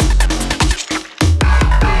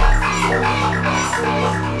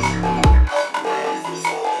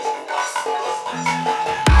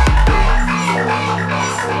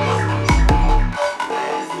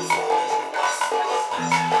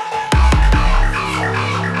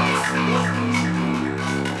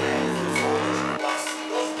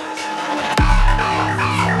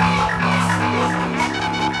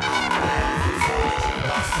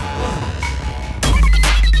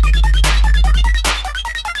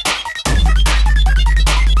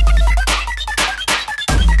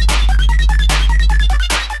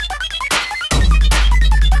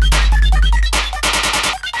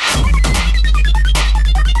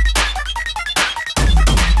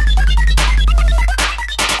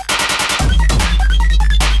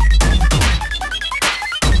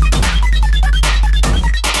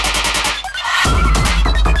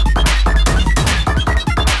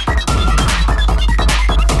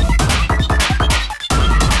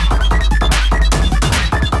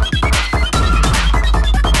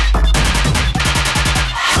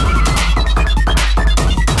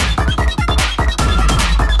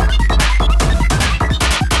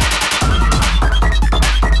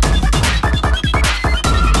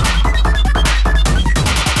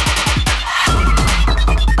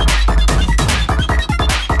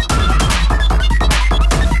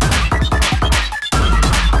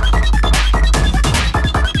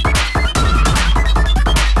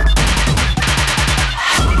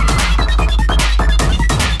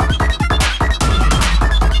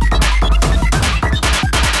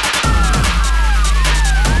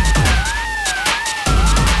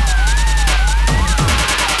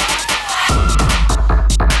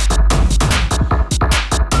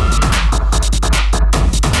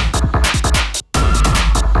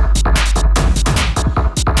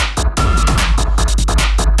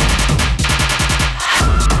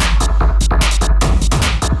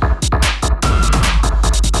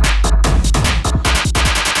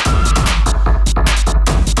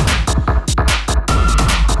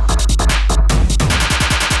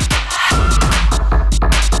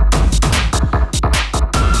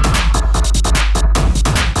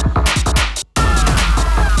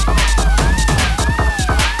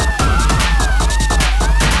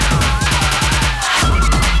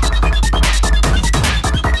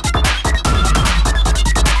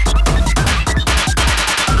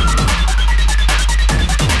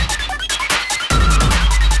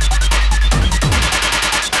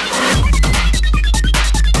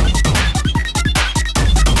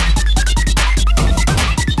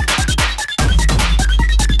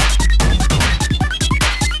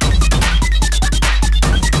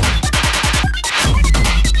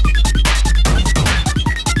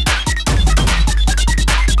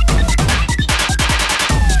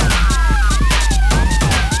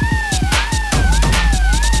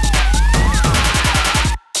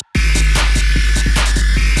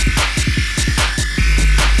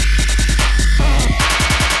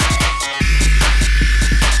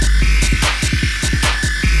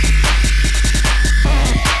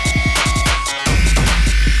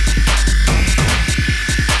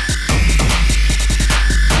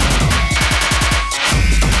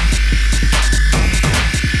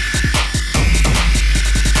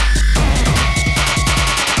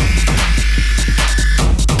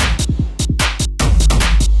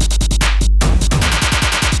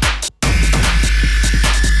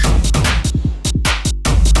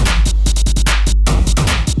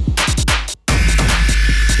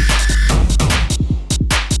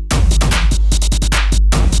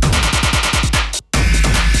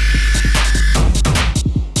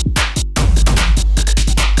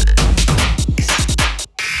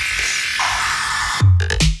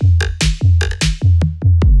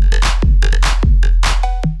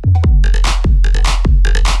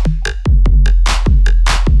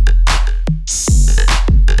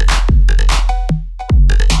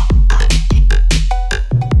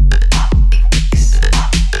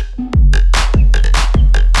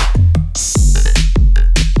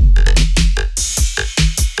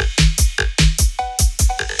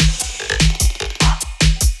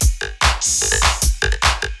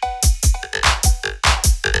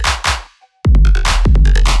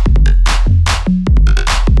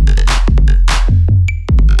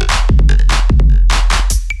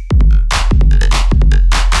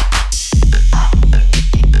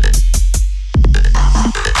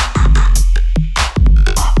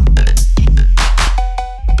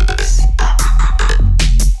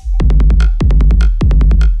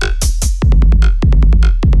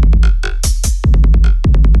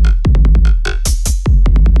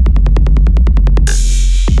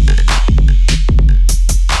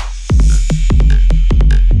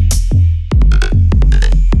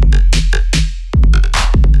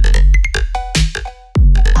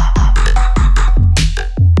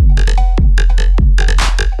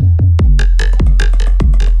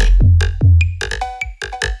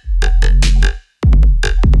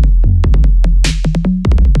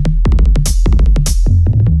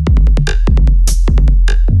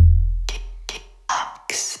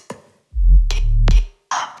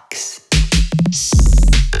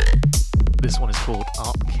 This one is called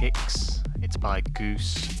Art Kicks. It's by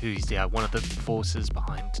Goose, who's one of the forces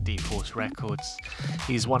behind D-Force Records.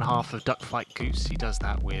 He's one half of Duck Fight Goose. He does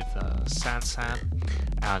that with San San,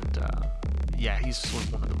 and he's sort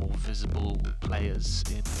of one of the more visible players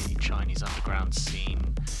in the Chinese underground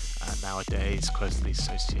scene nowadays, closely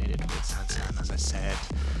associated with San San, as I said,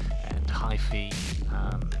 and Hi-Fi.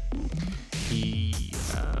 He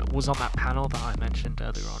was on that panel that I mentioned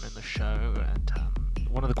earlier on in the show, and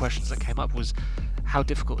one of the questions that came up was how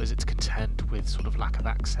difficult is it to contend with sort of lack of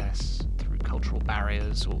access through cultural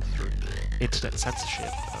barriers or through internet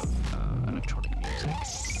censorship of electronic music.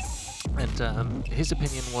 And his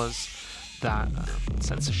opinion was that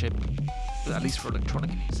censorship, at least for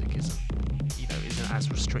electronic music, isn't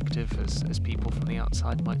as restrictive as people from the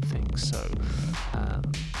outside might think. So,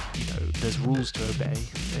 there's rules to obey,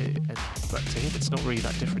 but to him it's not really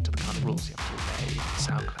that different to the kind of rules you have to obey in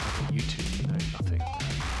SoundCloud or YouTube. Nothing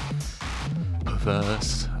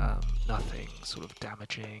perverse, nothing sort of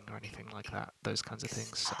damaging or anything like that. Those kinds of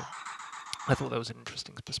things. So, I thought that was an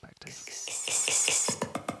interesting perspective.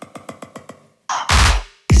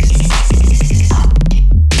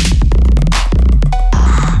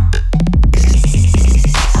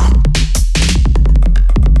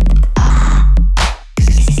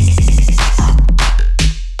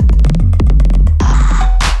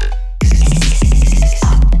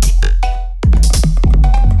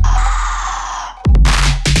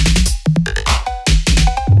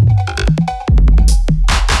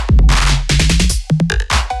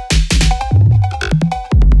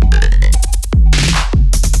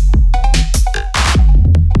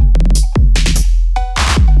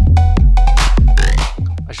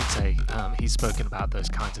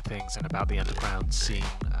 And about the underground scene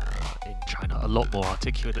in China a lot more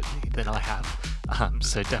articulately than I have.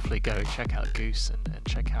 So definitely go check out Goose and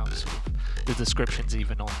check out sort of the descriptions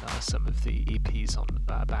even on some of the EPs on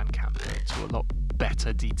Bandcamp go into a lot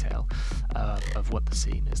better detail of what the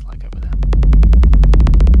scene is like over there.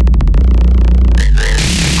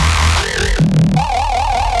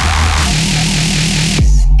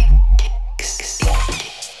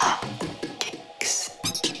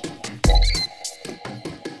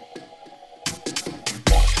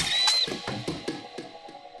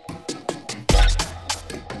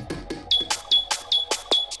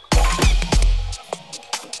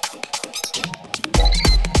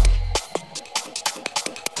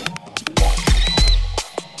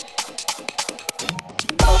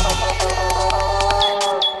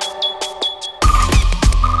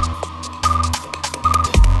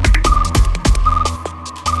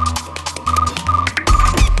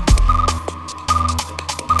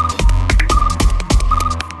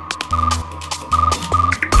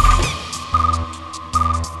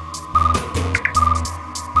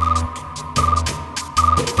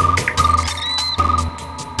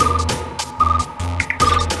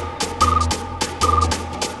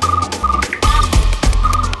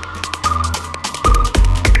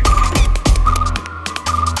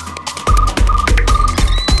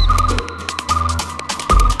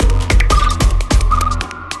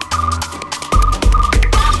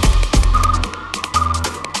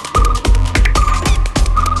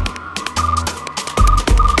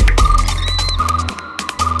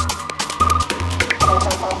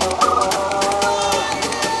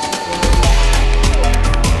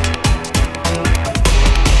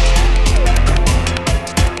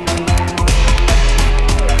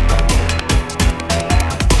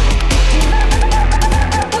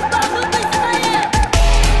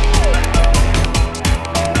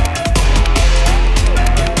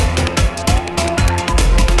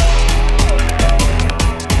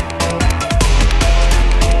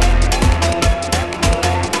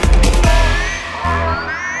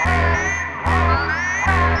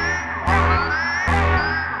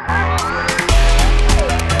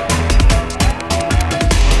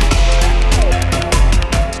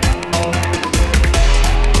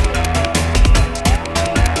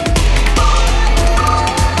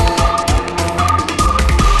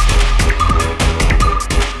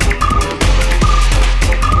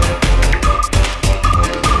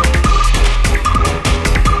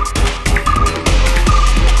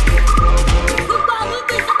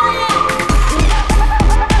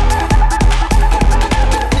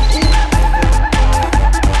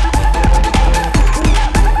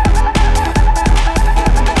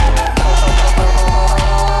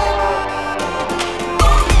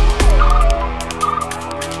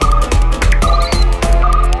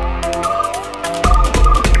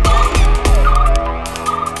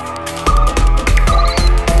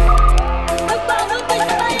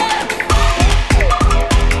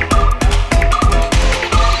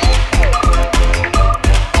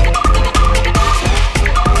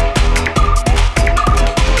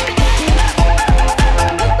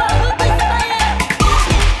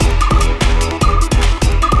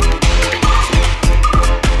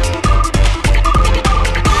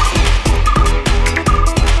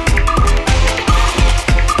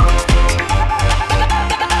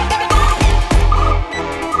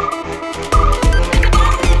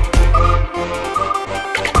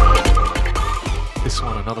 this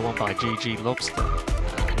one, another one by Gigi Lobster.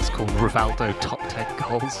 It's called Rivaldo Top 10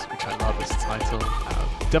 Goals, which I love as a title.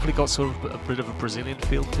 Definitely got sort of a bit of a Brazilian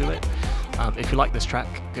feel to it. If you like this track,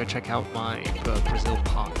 go check out my Brazil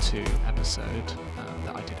Part 2 episode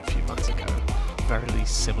that I did a few months ago. Very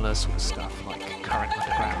similar sort of stuff, like Current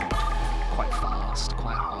Underground, quite fast,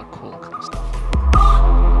 quite hardcore kind of stuff.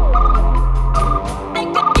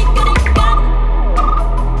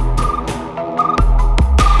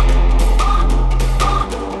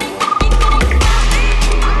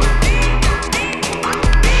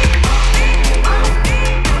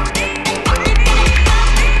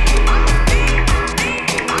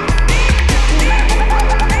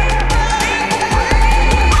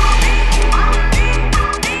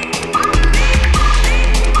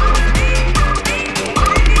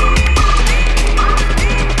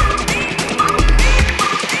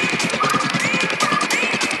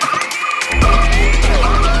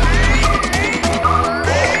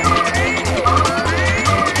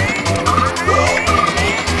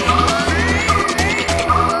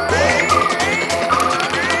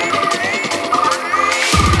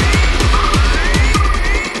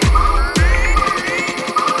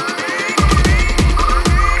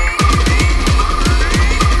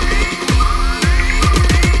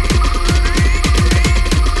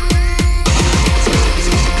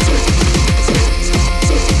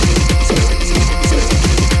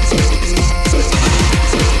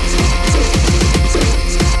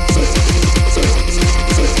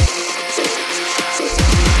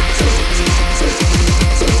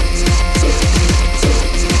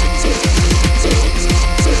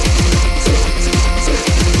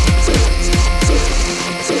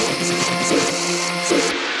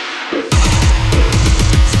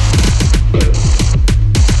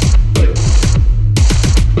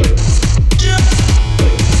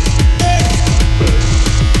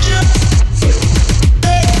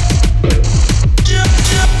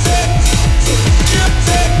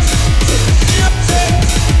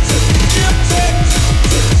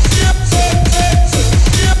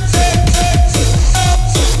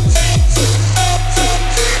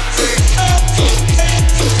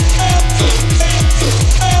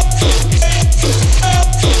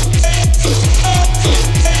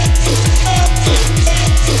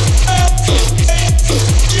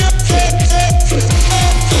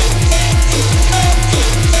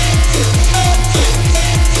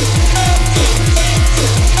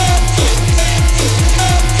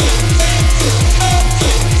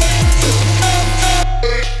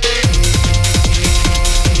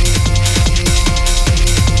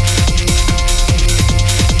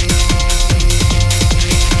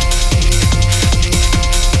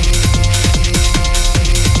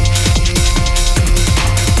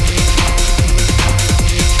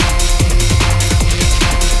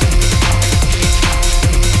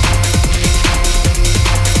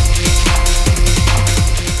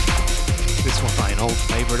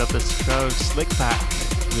 Slickback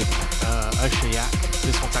with Usher Yak.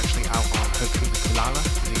 This one's actually out on Hakuna Kulala,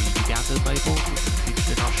 the Ugandan label, which we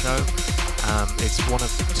featured in our show. It's one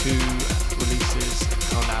of two releases and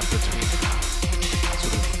collab between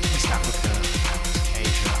sort of East Africa and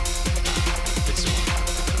Asia. This one,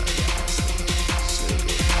 so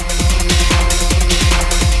good.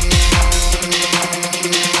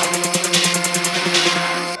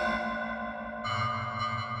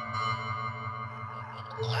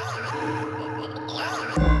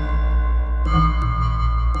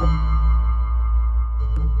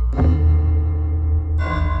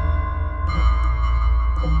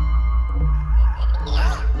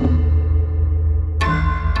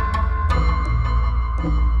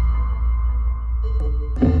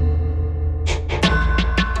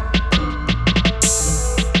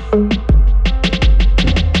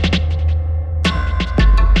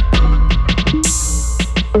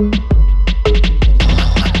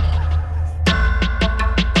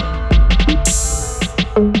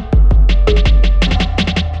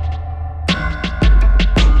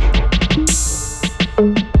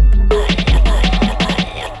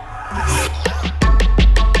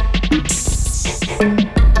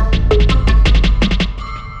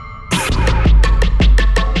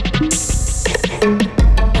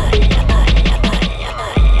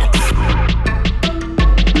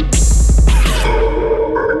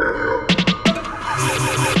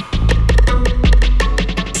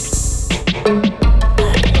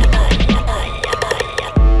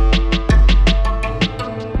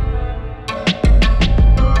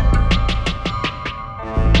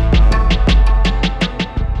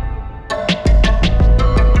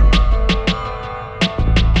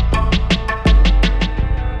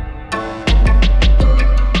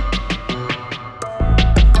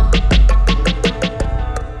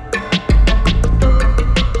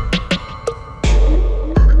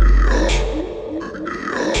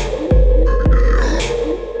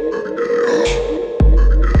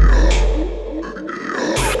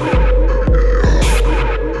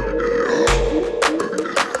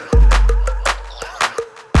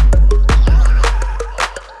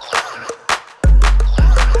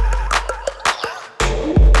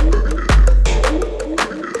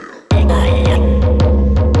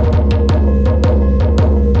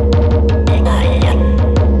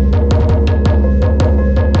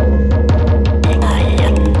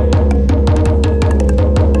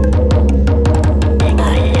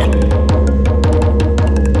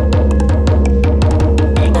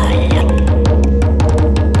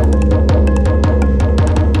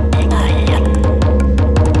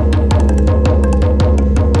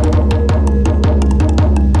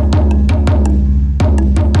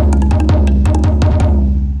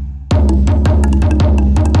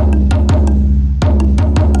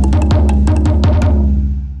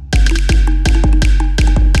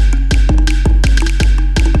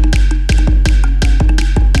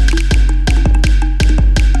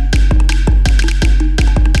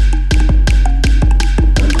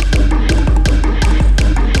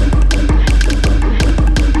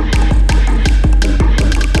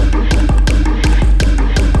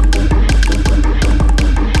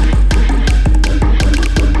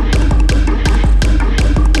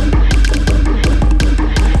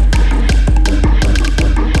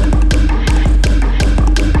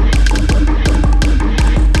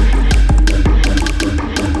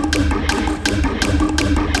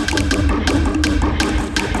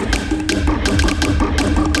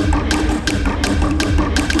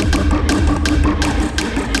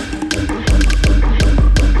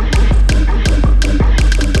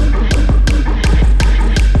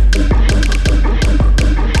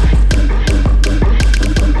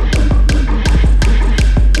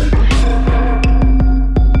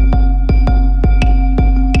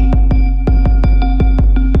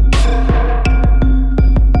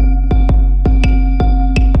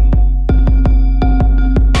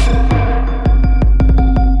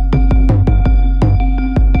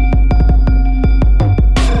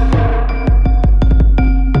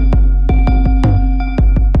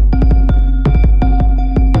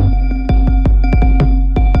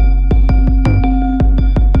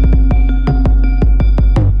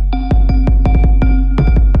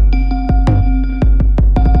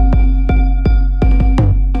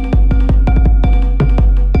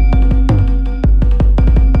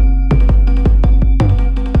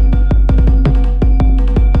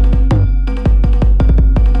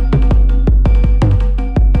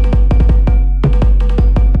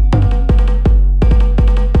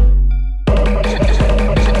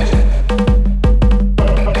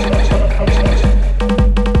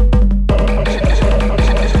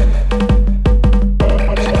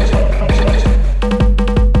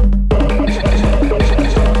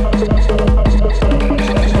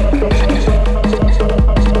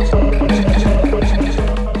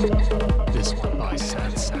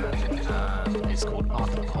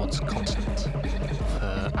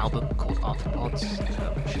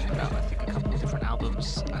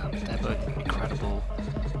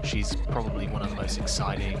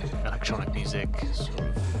 electronic music, sort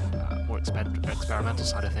of more experimental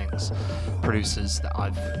side of things, producers that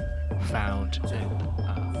I've found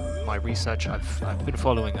in my research. I've been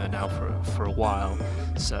following her now for a while,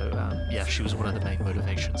 so yeah, she was one of the main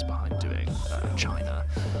motivations behind doing China.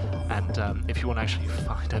 And if you want to actually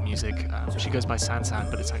find her music, she goes by Sansan,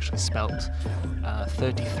 but it's actually spelt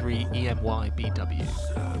 33 EMYBW.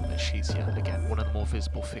 And she's, yeah, again, one of the more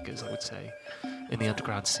visible figures, I would say, in the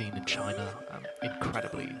underground scene in China.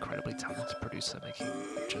 Incredibly talented producer, making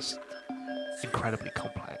just incredibly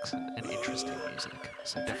complex and interesting music.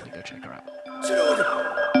 So definitely go check her out.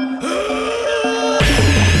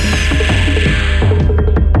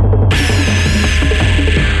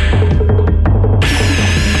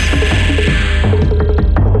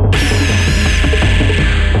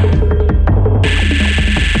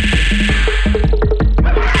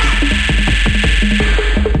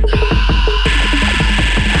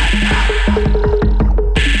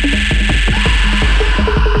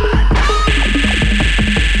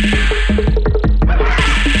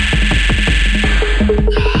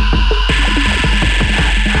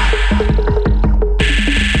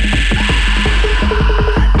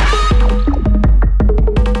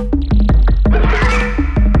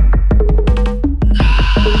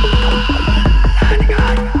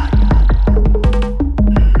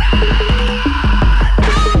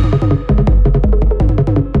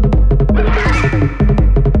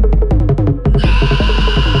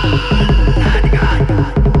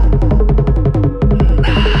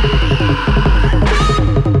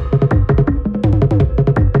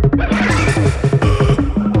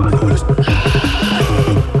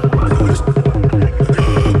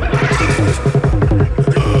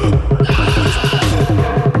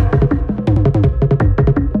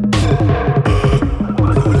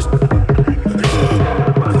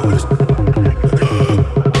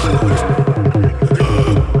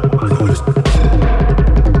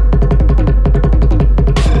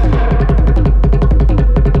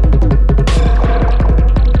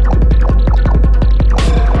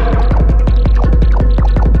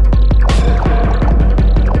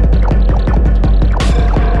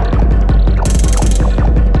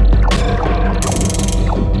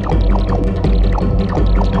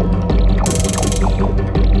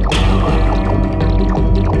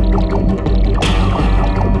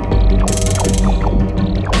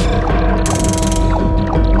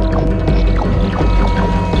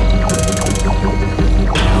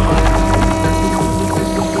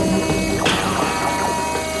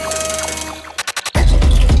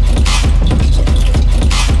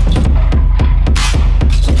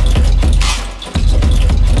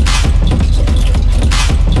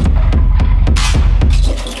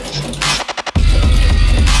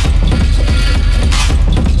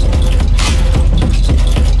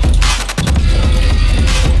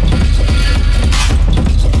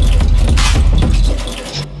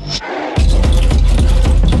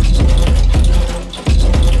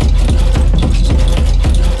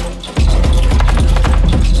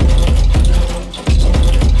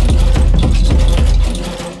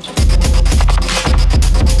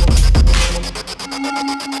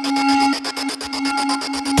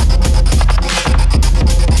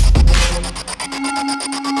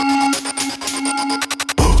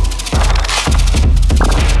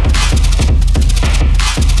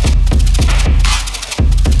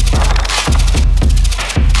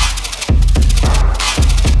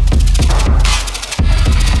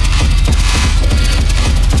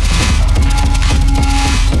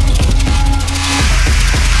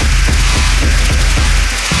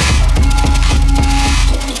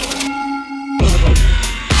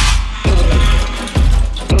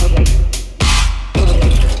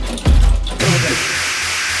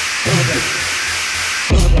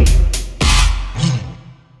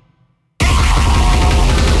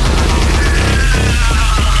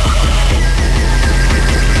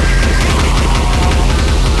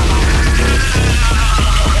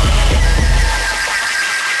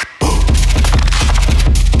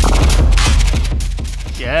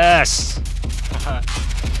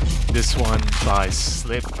 This one by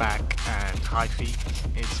Slipback and Hyphy.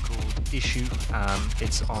 It's called Issue.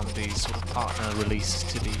 It's on the sort of partner release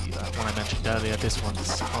to the one I mentioned earlier. This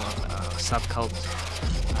one's on Subcult.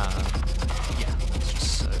 Yeah, it's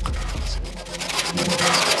just so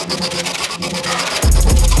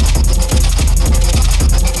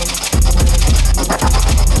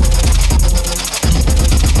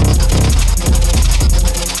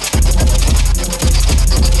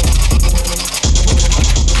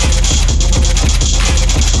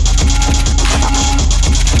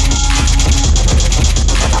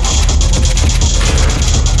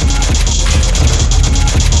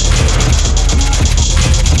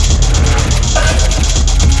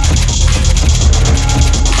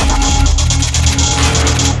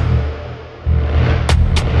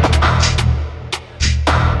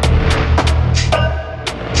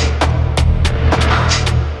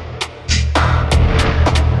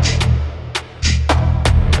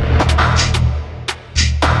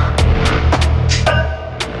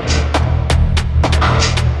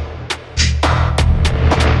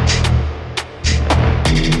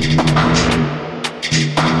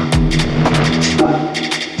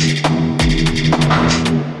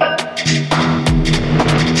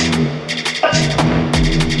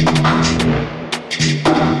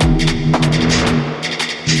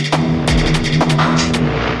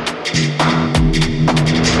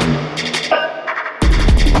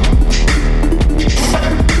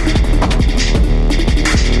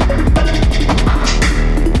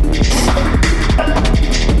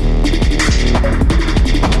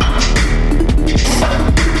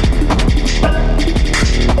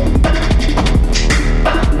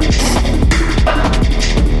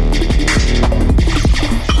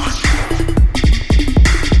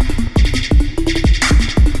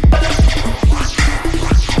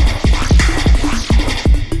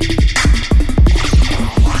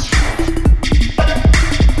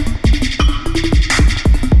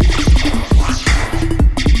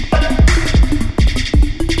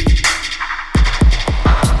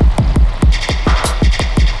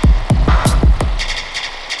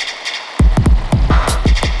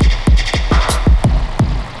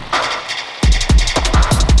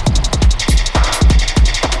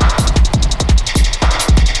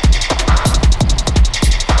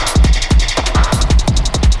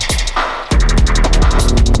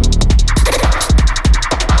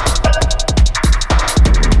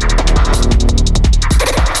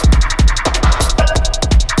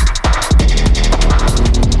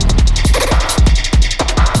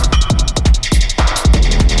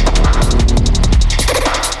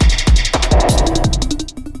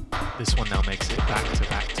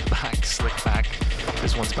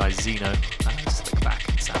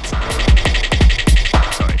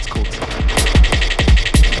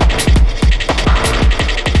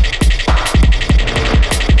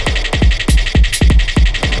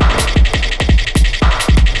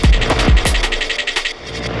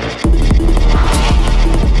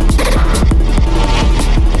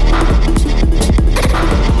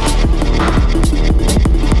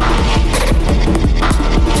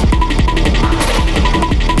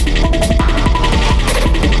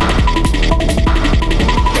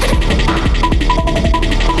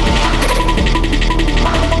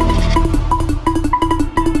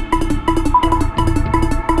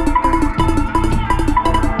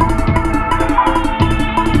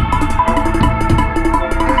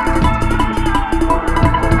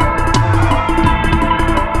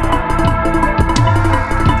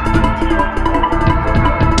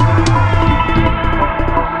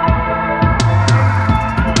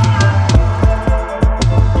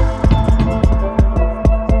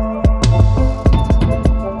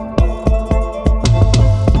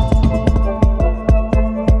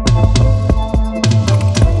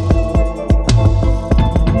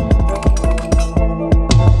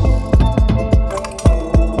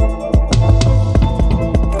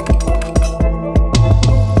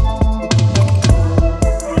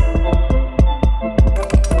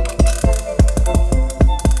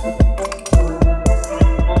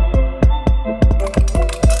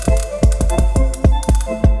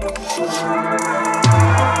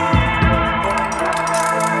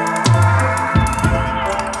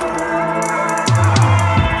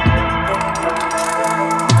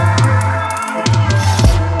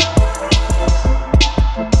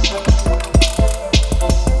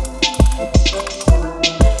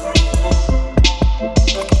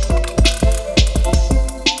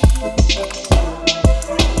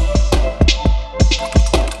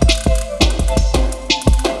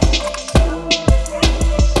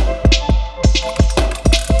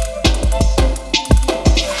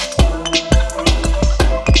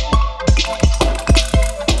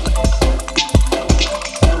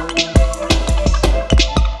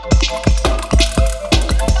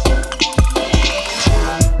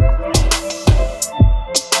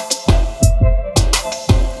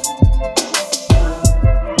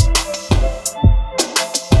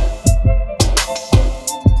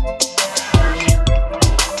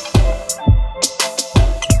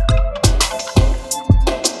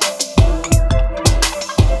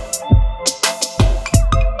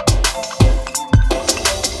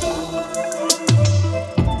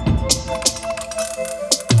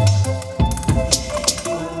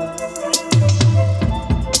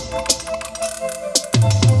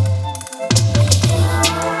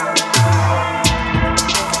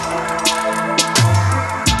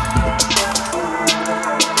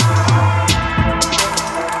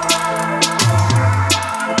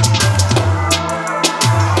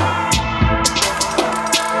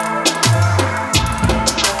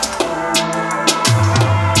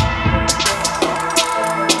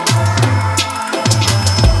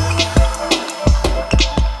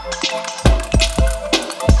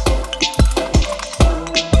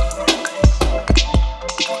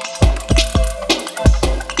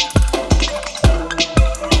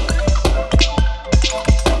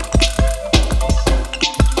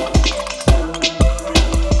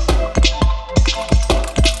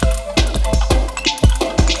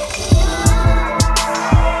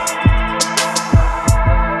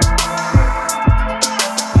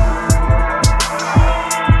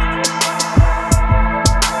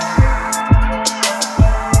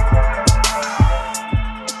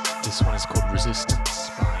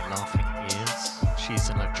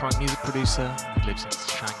electronic music producer who lives in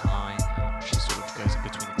Shanghai. She sort of goes in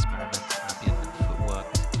between experimental, ambient, and footwork.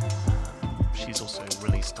 She's also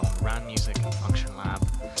released on Ran Music and Function Lab.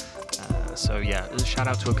 So yeah, a shout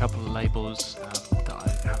out to a couple of labels that I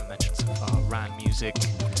haven't mentioned so far. Ran Music,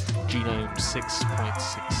 Genome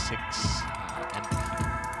 6.66,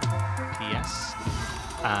 MPS.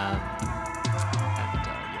 Yeah,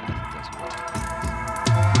 I think those are all.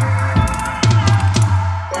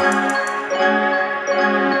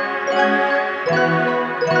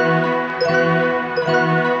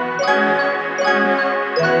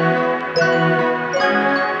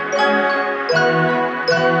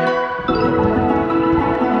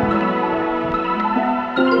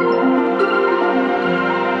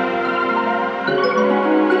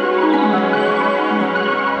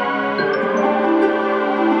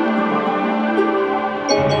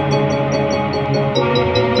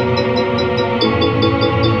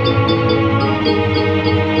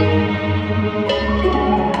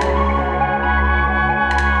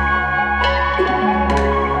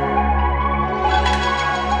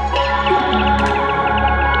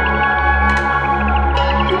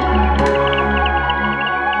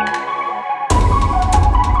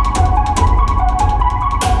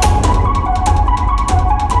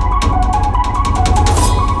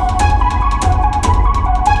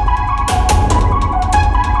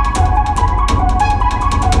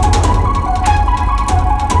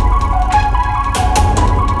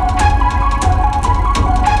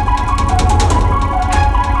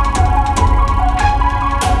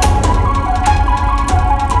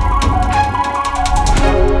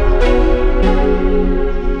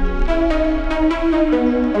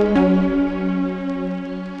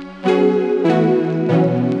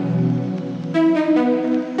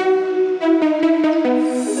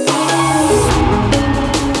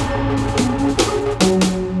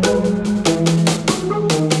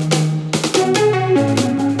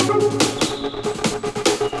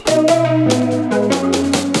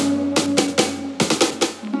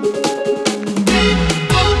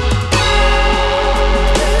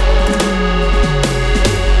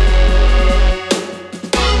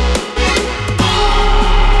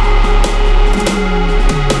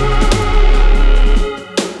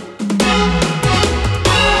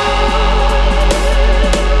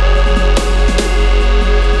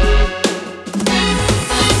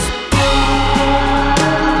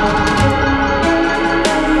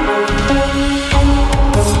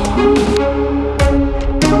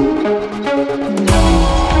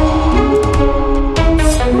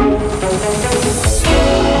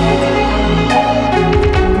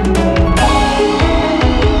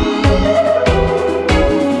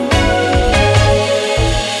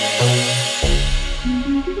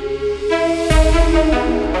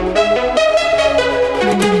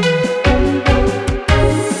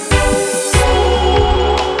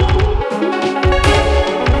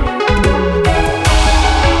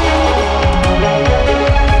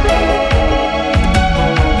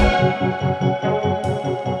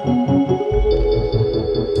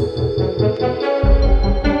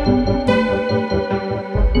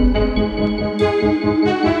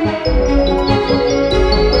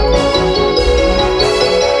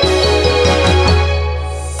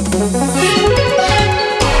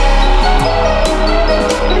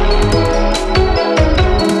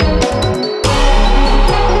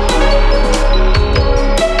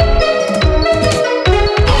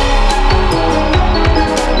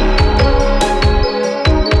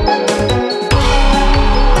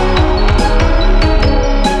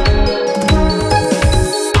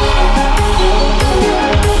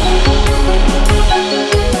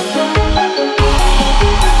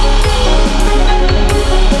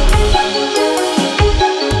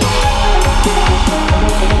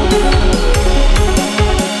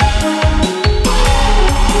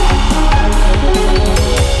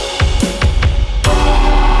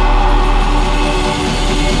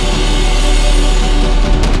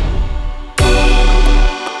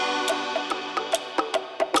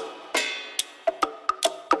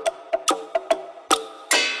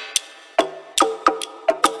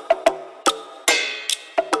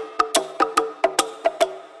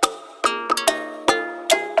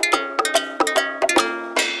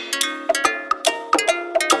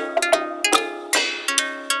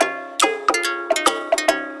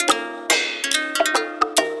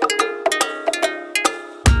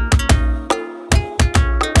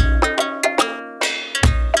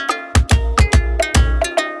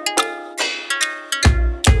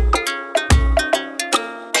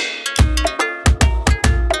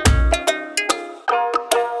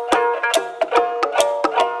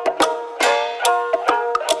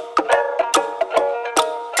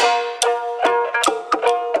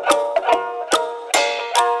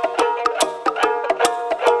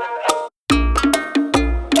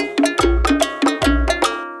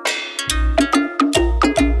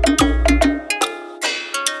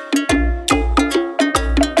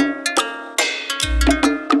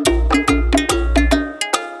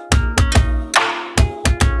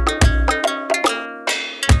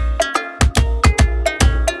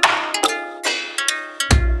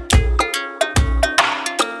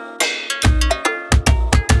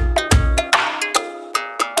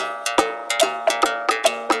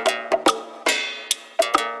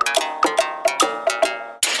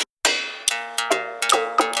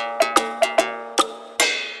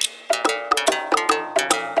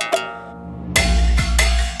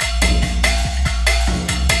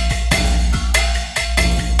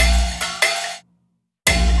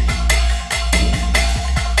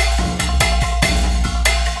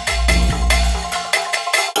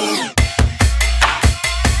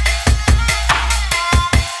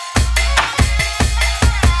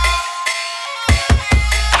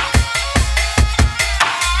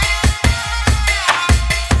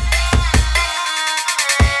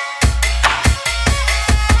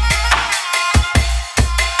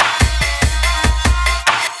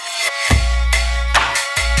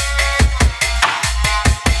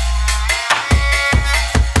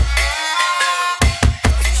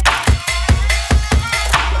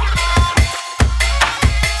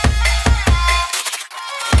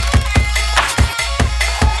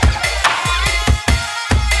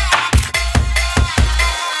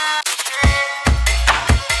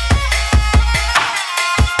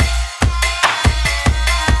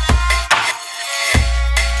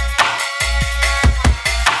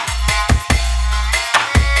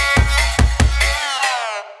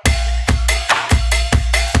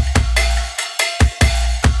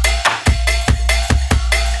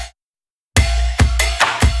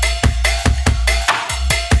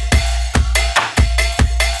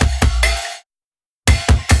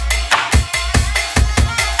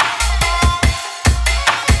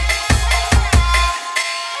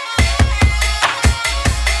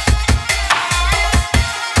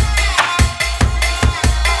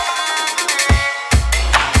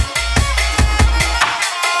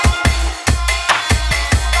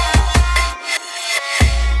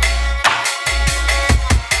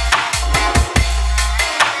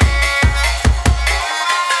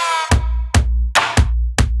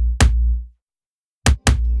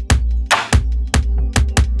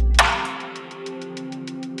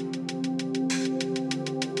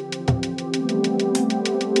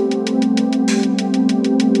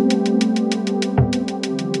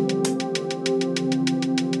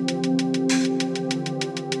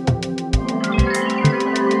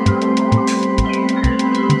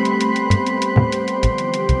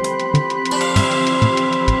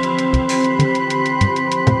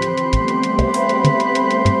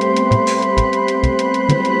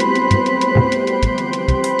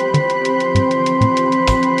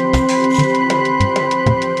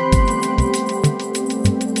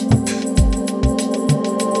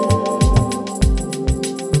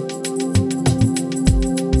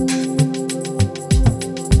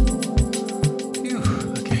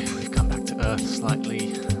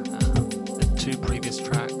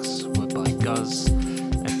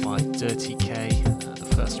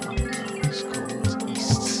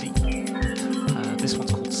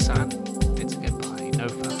 founder,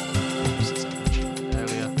 of course, as I mentioned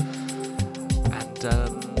earlier. And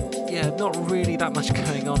yeah, not really that much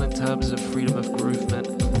going on in terms of freedom of groovement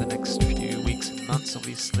over the next few weeks and months,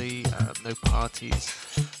 obviously. No parties.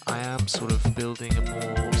 I am sort of building a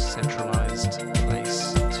more centralized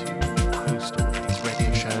place to host all of these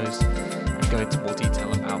radio shows and go into more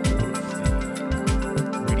detail about all of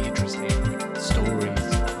the really interesting stories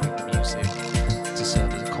behind the music to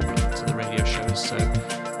serve as a complement to the radio shows. So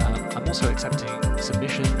I'm also accepting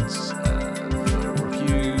submissions for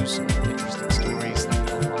reviews and interesting stories that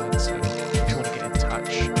you'll find. So if you want to get in touch,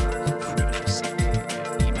 feel free to just send me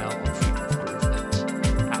an email on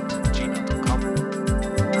freedomofgroovement@gmail.com.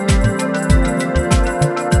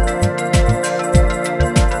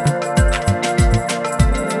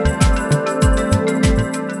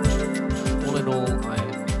 All in all, I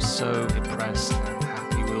am so impressed and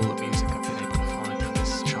happy with all the music I've been able to find for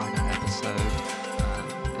this China episode.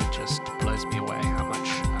 It just blows me away how much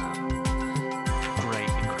great,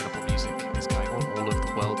 incredible music is going on all over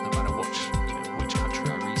the world, no matter which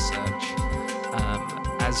country I research.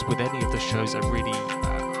 As with any of the shows, I really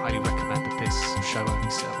highly recommend that this show only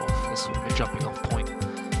serve off as sort of a jumping off point.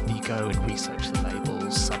 You go and research the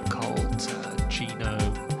labels, Subcult,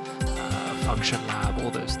 Genome, Function Lab,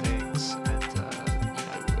 all those things.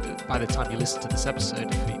 And by the time you listen to this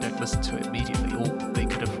episode, if you don't listen to it immediately, they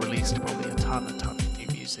could have released probably a ton of new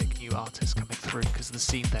music, new artists coming through, because the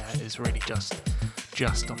scene there is really just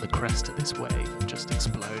on the crest of this wave, just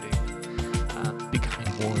exploding, becoming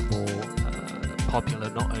more and more popular,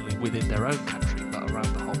 not only within their own country, but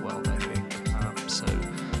around the whole world, I think.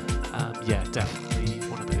 Yeah, definitely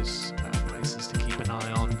one of those places to keep an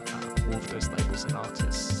eye on. All of those labels and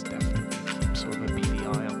artists, definitely keep sort of a beady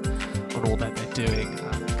eye on all that they're doing,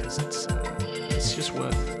 because it's just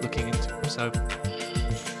worth looking into. So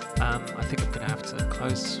I think I'm going to have to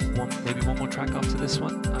close maybe one more track after this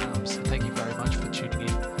one. So thank you very much for tuning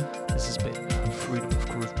in